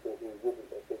got people who wouldn't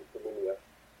have been familiar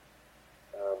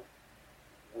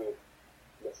with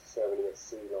necessarily a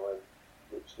sea lion,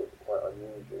 which looked quite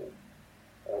unusual.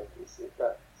 And if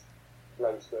that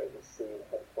place where it was seen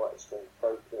had quite a strong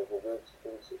folklore of a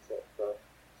waterfalls, etc.,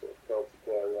 sort of Celtic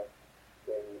area,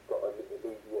 then you've got an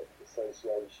immediate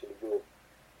association with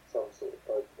some sort of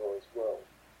folklore as well,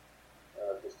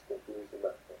 just to confuse the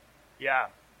matter. Yeah.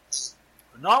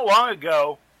 Not long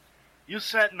ago, you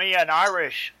sent me an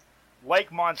Irish lake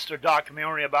monster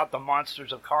documentary about the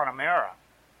monsters of Connemara.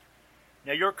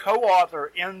 Now, your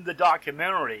co-author in the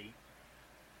documentary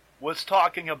was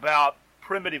talking about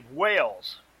primitive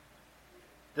whales.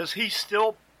 Does he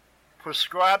still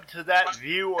prescribe to that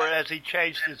view, or has he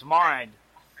changed his mind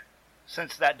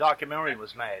since that documentary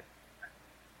was made?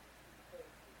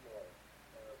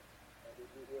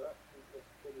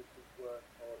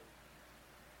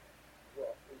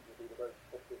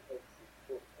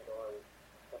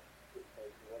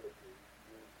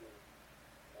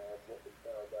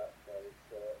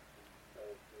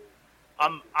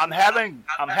 I'm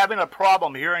having a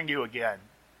problem hearing you again.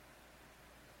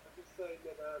 I'm just saying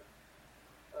that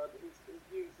his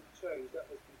views have changed. That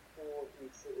was before he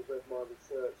sort of read my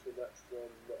research, and that's when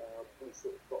we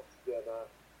sort of got together,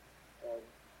 and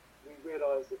we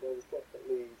realised that there was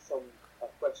definitely a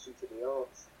question to be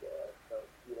answered there.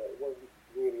 You know, it wasn't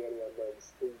really any unknown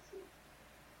species.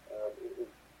 It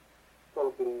was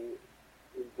probably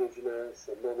indigenous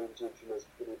and non-indigenous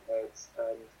pinnipeds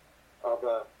and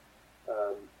other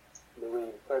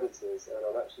marine predators, and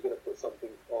I'm actually going to put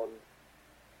something on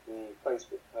the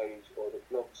Facebook page or the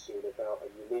blog soon about a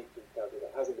unique encounter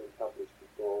that hasn't been published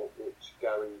before, which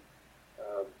Gary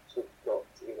got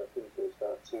in, I think it was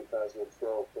about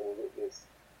 2012 from a witness,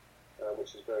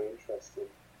 which is very interesting.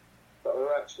 But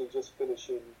we're actually just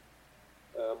finishing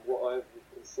what I would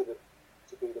consider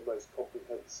to be the most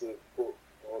comprehensive book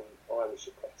on Irish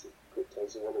aquatic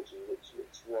cryptozoology, which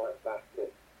looks right back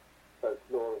at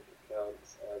folkloric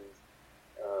accounts and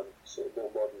sort of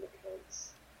more modern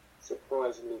accounts.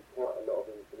 Surprisingly, quite a lot of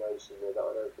information there that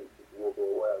I don't think people will be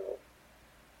aware of.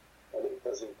 And it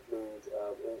does include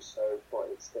also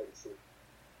quite extensive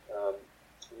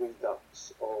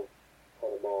redux of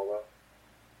Connemara.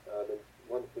 And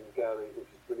one thing Gary, which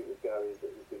is brilliant with Gary, is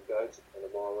that he's been going to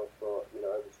Connemara for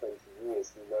over 20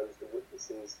 years. He knows the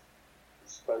witnesses,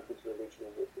 he's spoken to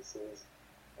original witnesses,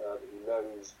 he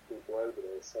knows people over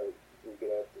there, so we'll be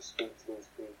able to speak to these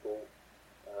people,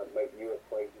 make new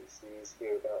acquaintances,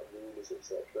 hear about rumours,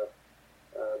 etc.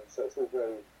 So it's all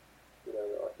very,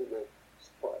 I think there's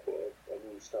quite a bit of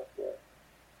new stuff there.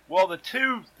 Well, the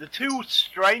two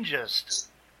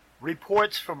strangest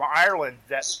reports from Ireland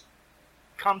that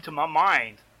come to my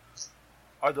mind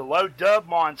are the Low Dub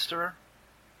monster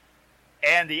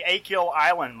and the Achill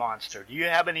Island monster. Do you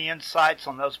have any insights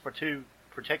on those two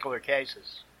particular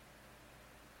cases?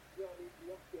 Yeah, I mean,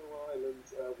 the Achill Island,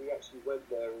 we actually went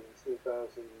there in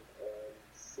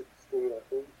 2016, I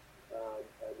think,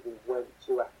 and we went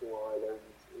to Achill Island,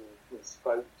 we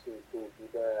spoke to people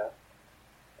there.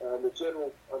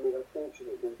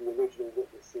 Unfortunately, the original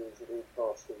witnesses had all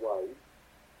passed away,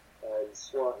 and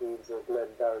Swahins or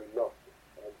Glenbarry Loch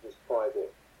was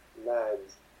private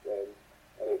land then,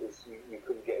 and it was you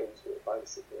couldn't get into it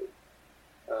basically.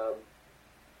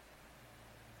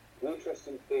 The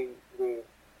interesting thing with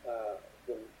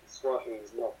the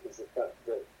Swahins Loch is the fact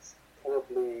that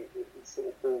probably it sort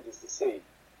of borders the sea.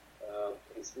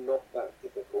 It's not that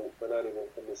difficult for an animal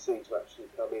from the sea to actually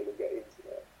come in and get into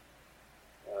there.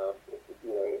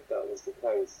 If that was the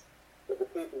case. But the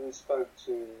people we spoke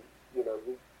to, we got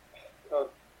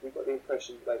the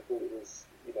impression they thought it was,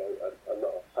 a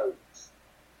lot of hoax.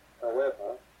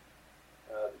 However,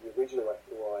 the original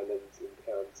Achill Island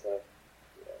encounter,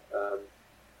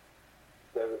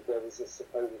 there was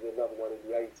supposedly another one in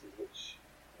the 80s which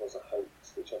was a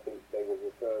hoax, which I think they were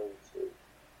referring to.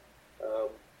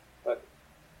 But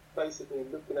basically,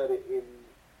 looking at it in,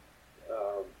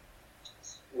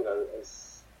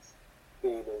 as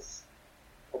being as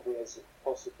comprehensive as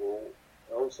possible,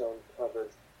 I also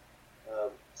uncovered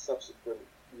subsequent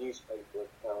newspaper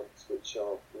accounts which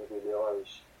are within the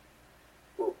Irish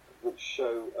book, which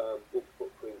show big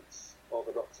footprints of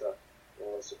an otter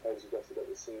or a supposed otter that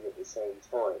was seen at the same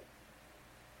time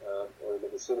or in the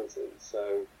vicinity.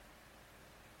 So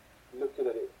looking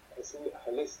at it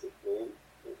holistically,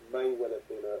 it may well have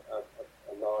been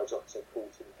a large otter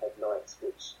caught in headlights,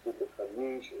 which did look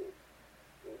unusual,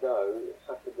 although it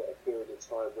happened at a period of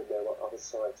time when there were other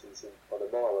sightings in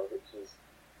Connemara, which is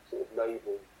sort of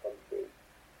neighbouring country,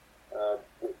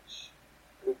 which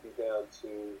could be down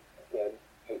to, again,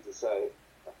 hate to say it,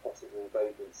 a possible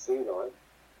vagrant sea lion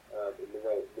in the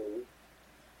way it moved,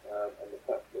 and the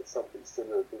fact that something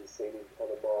similar had been seen in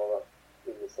Connemara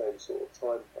in the same sort of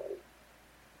time frame.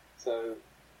 So,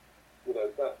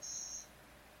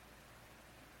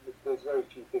 there's very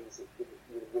few things that could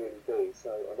really be. So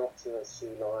an otter, a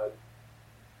sea lion,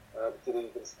 did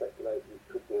even speculate it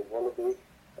could be a wallaby.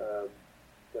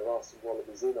 There are some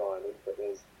wallabies in Ireland, but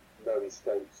there's no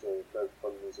escapes or no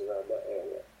colonies around that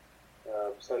area.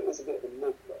 So it is a bit of an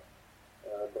enigma,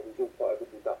 but we do quite a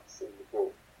good reduction in the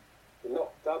book. The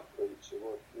Loch Dub creature,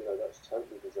 that's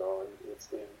totally bizarre, and it's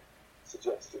been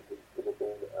suggested that it could have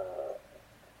been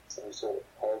some sort of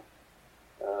hog,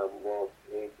 wild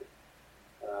pig,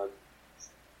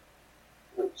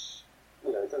 which,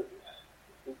 it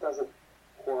doesn't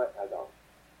quite add up.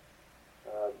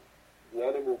 The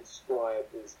animal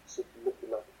described as sort of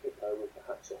looking like a hippo with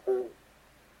perhaps a horn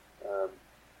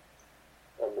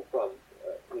on the front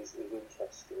is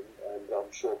interesting, and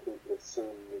I'm sure people have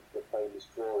seen the famous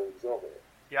drawings of it.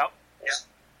 Yep.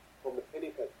 From the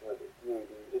pinniped point of view,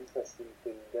 the interesting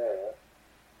thing there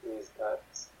is that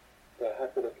there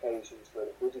have been occasions when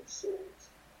hooded seals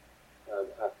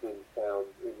have been found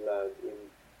inland in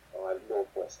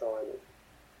Northwest Ireland,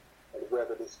 and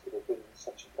whether this could have been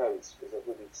such a case, because a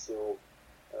hooded seal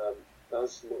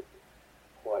does look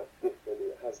quite different.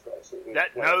 It has got a sort of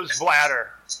that nose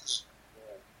bladder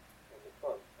on the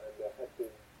front, and there had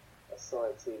been a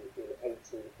sighting in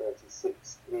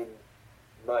 1836 in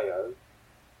Mayo,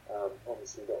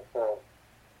 obviously not far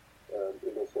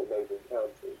in a sort of neighbouring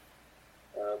county,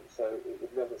 So it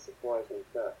would never surprise me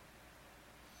if that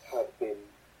had been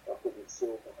a hooded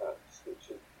seal perhaps, which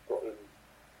had got in,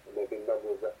 and there have been a number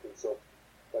of records of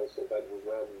those sort of animals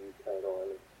around the UK and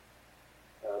Ireland,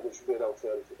 which would be an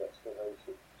alternative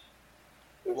explanation.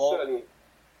 It was certainly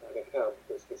an account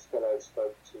because the fellow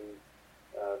spoke to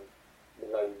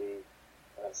Mulaney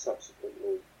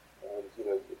subsequently, and he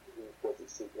wasn't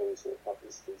seeking any sort of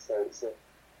publicity. So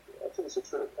I think it's a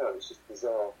true account. It's just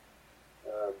bizarre,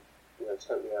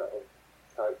 totally out of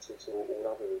character to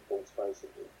all other reports,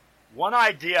 basically. One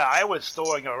idea I was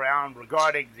throwing around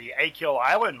regarding the Achill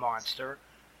Island monster,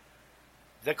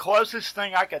 the closest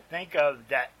thing I could think of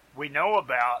that we know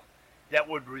about that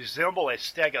would resemble a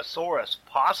stegosaurus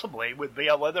possibly would be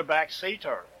a leatherback sea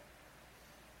turtle.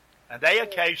 And they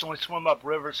occasionally swim up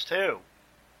rivers too.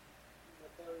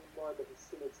 Bear in mind the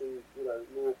vicinity,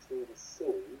 near to the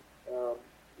sea,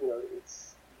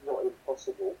 it's not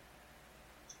impossible,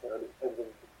 and it depends on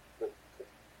the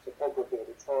topography at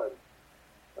the time.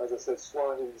 As I said,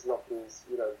 Swahin's Loch is,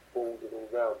 bordered all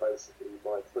round basically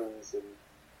by trees, and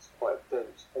it's quite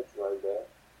dense hedgerow there,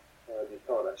 and you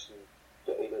can't actually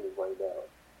get in anyway now.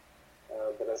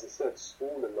 But as I said,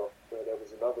 Smaller Loch, where there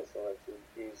was another sighting,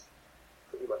 is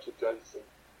pretty much adjacent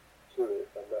to it,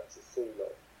 and that's a sea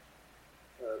loch.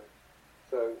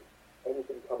 So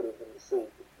anything coming in from the sea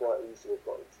could quite easily have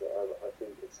got into it, I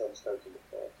think, at some stage in the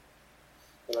past.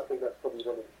 And I think that's probably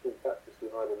one of the key factors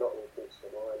behind a lot of reports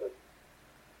from Ireland.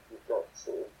 You've got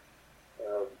sort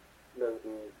of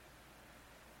maybe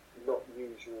not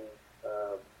usual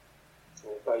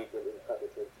or vagrant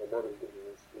inhabitants or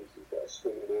non-indigenous species that are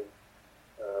swimming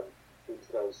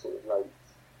into those sort of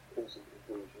lakes, causing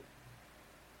confusion.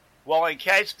 Well, in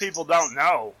case people don't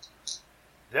know,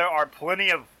 there are plenty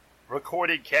of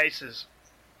recorded cases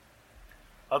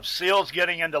of seals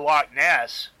getting into Loch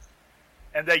Ness,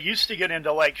 and they used to get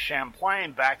into Lake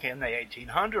Champlain back in the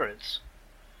 1800s.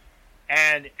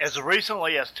 And as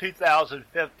recently as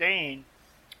 2015,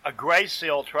 a gray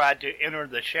seal tried to enter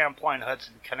the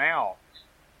Champlain-Hudson Canal,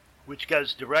 which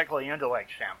goes directly into Lake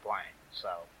Champlain. So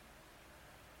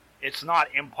it's not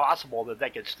impossible that they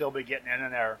could still be getting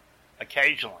in there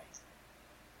occasionally.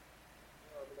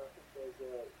 I think there's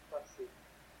a classic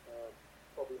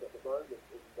problem at the moment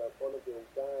in Bonneville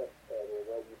Dam area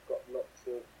where you've got lots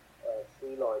of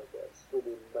sea lions that are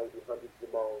swimming maybe hundreds of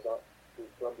miles up the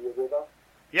Columbia River.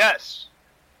 Yes.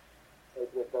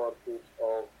 Taking advantage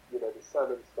of, the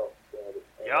salmon stocks there,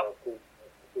 which are a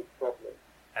big problem.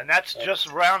 And that's just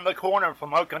around the corner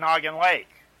from Okanagan Lake,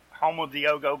 home of the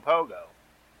Ogopogo.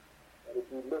 And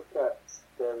if you look at,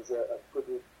 there was a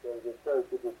very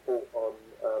good report on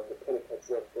the pinnaheads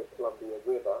of the Columbia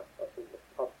River. I think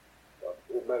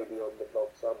it may be on the blog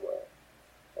somewhere.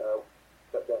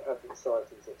 But there have been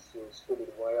sightings of seals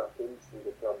swimming way up into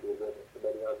the Columbia River for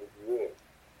many hundreds of years.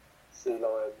 Sea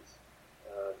lions,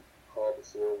 harbour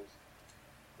seals.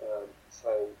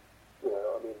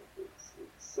 It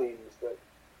seems that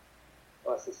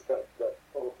I suspect that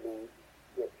probably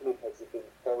pinnaheads have been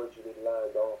foraging in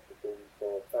land after things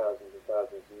for thousands and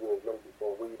thousands of years, long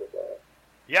before we were there.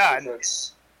 Yeah, and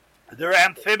they're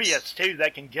amphibious too. They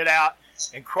can get out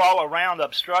and crawl around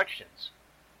obstructions.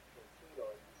 Sea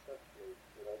lions, especially,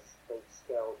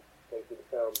 they've been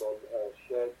found on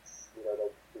sheds.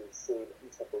 They've been seen on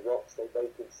top of rocks. They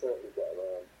can certainly get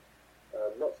around.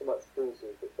 Not so much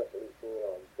cruisers, but definitely sea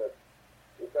lions. But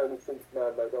it's only since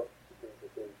man-made obstacles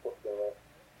have been put there,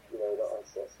 that I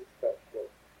suspect that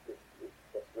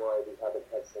that's why we haven't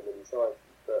had so many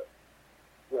sightings. But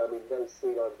those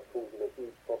sea lions are causing a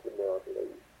huge problem there, I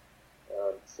believe,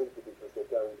 simply because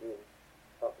they're going in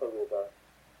up a river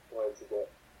trying to get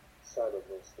salmon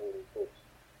or smaller fish.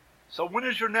 So when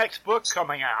is your next book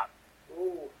coming out?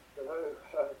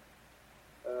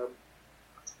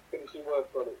 Finishing work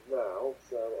on it now,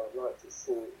 so I'd like to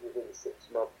see it within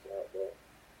 6 months out there.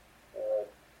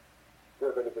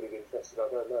 Whether anybody's interested, I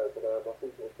don't know, but I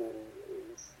think it'll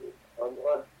be.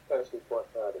 I'm personally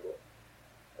quite proud of it.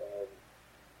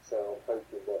 So I'm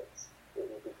hoping that it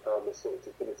will become a sort of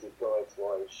definitive guide to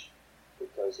Irish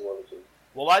cryptozoology.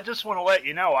 Well, I just want to let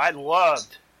you know, I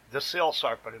loved The Seal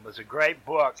Serpent. It was a great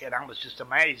book, and I was just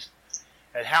amazed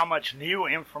at how much new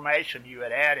information you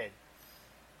had added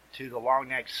to the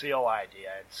long-necked seal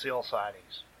idea and seal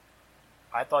sightings.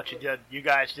 I thought you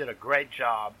guys did a great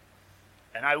job,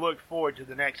 and I look forward to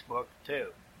the next book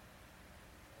too.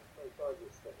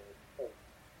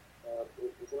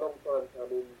 It was a long time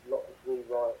coming, a lot of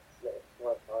rewrites, a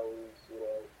lot of typos,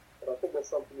 but I think there's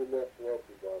something in there for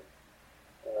everyone.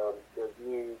 There's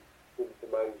new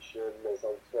information, there's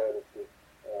alternative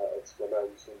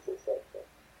explanations, etc.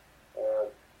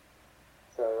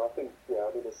 So I think,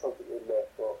 something in there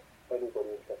for anybody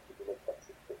interested in the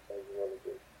classic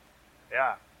cryptozoology.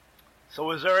 Yeah.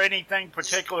 So is there anything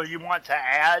particular you want to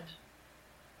add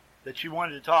that you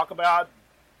wanted to talk about?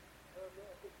 No, I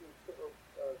think we've sort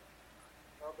of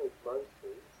covered most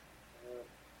things.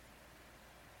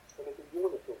 Anything you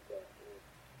want to talk about?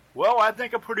 Well, I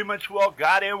think I pretty much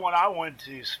got in what I wanted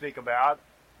to speak about.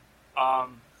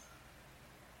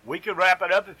 We could wrap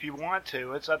it up if you want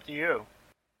to. It's up to you.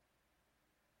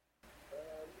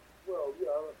 Well,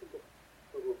 I think I've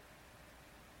sort of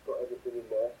got everything in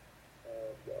there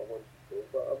that I wanted to do.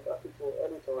 But I'm happy for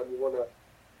any time you want to,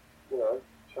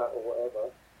 chat or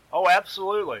whatever. Oh,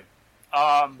 absolutely.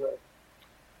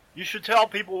 You should tell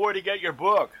people where to get your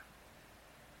book.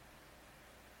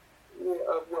 Yeah,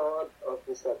 I've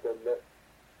just said then that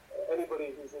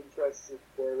anybody who's interested,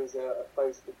 there is a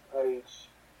Facebook page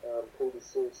called the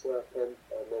Seal Serpent,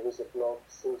 and there is a blog,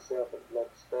 Seal Serpent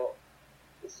Blogspot.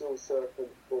 The Seal Serpent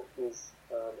book is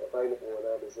available on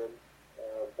Amazon,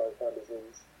 both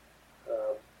Amazons,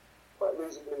 quite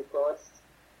reasonably priced.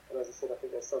 And as I said, I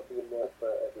think there's something in there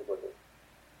for everybody.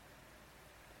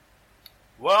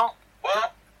 Well,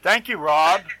 thank you,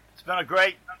 Rob. It's been a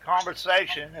great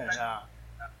conversation, and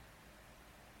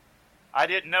I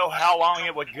didn't know how long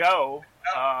it would go,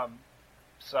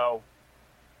 so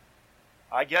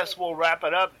I guess we'll wrap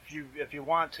it up if you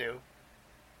want to.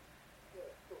 Yeah,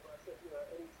 cool. I said,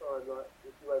 anytime, like,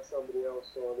 if you had somebody else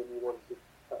on and you wanted to,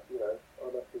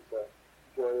 I'm happy to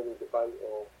join any debate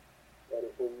or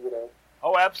anything,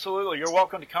 Oh, absolutely. You're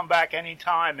welcome to come back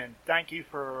anytime, and thank you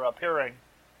for appearing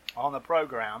on the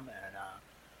program. And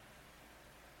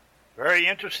very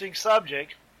interesting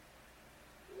subject.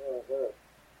 Yeah, very.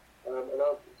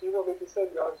 Do you want me to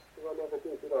send you, I never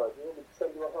did I? Do you want me to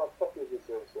send you a hard copy of the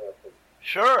Seal Serpent?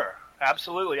 Sure,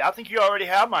 absolutely. I think you already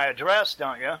have my address,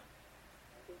 don't you? I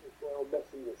think it's on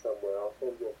Messenger somewhere. I'll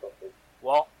send you a copy.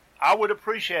 Well, I would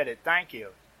appreciate it. Thank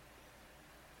you.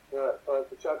 Yeah, time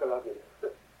for chug-a-lugging.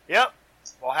 Yep.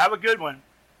 Well, have a good one.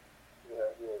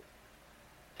 Yeah.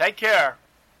 Take care.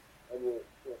 And you.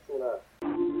 Yeah, see you later.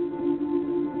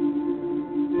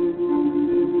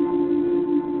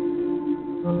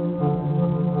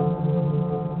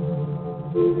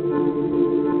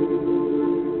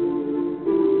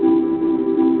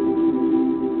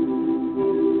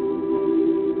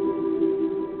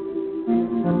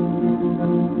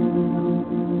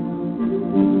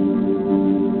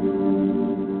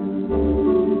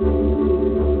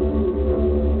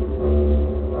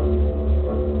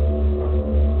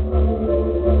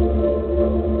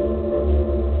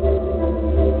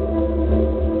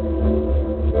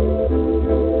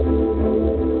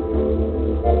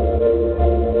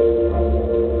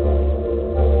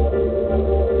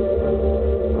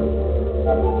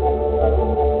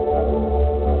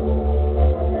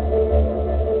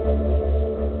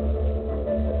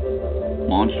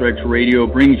 Monster X Radio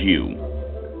brings you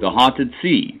The Haunted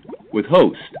Sea with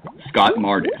host Scott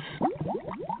Mardis.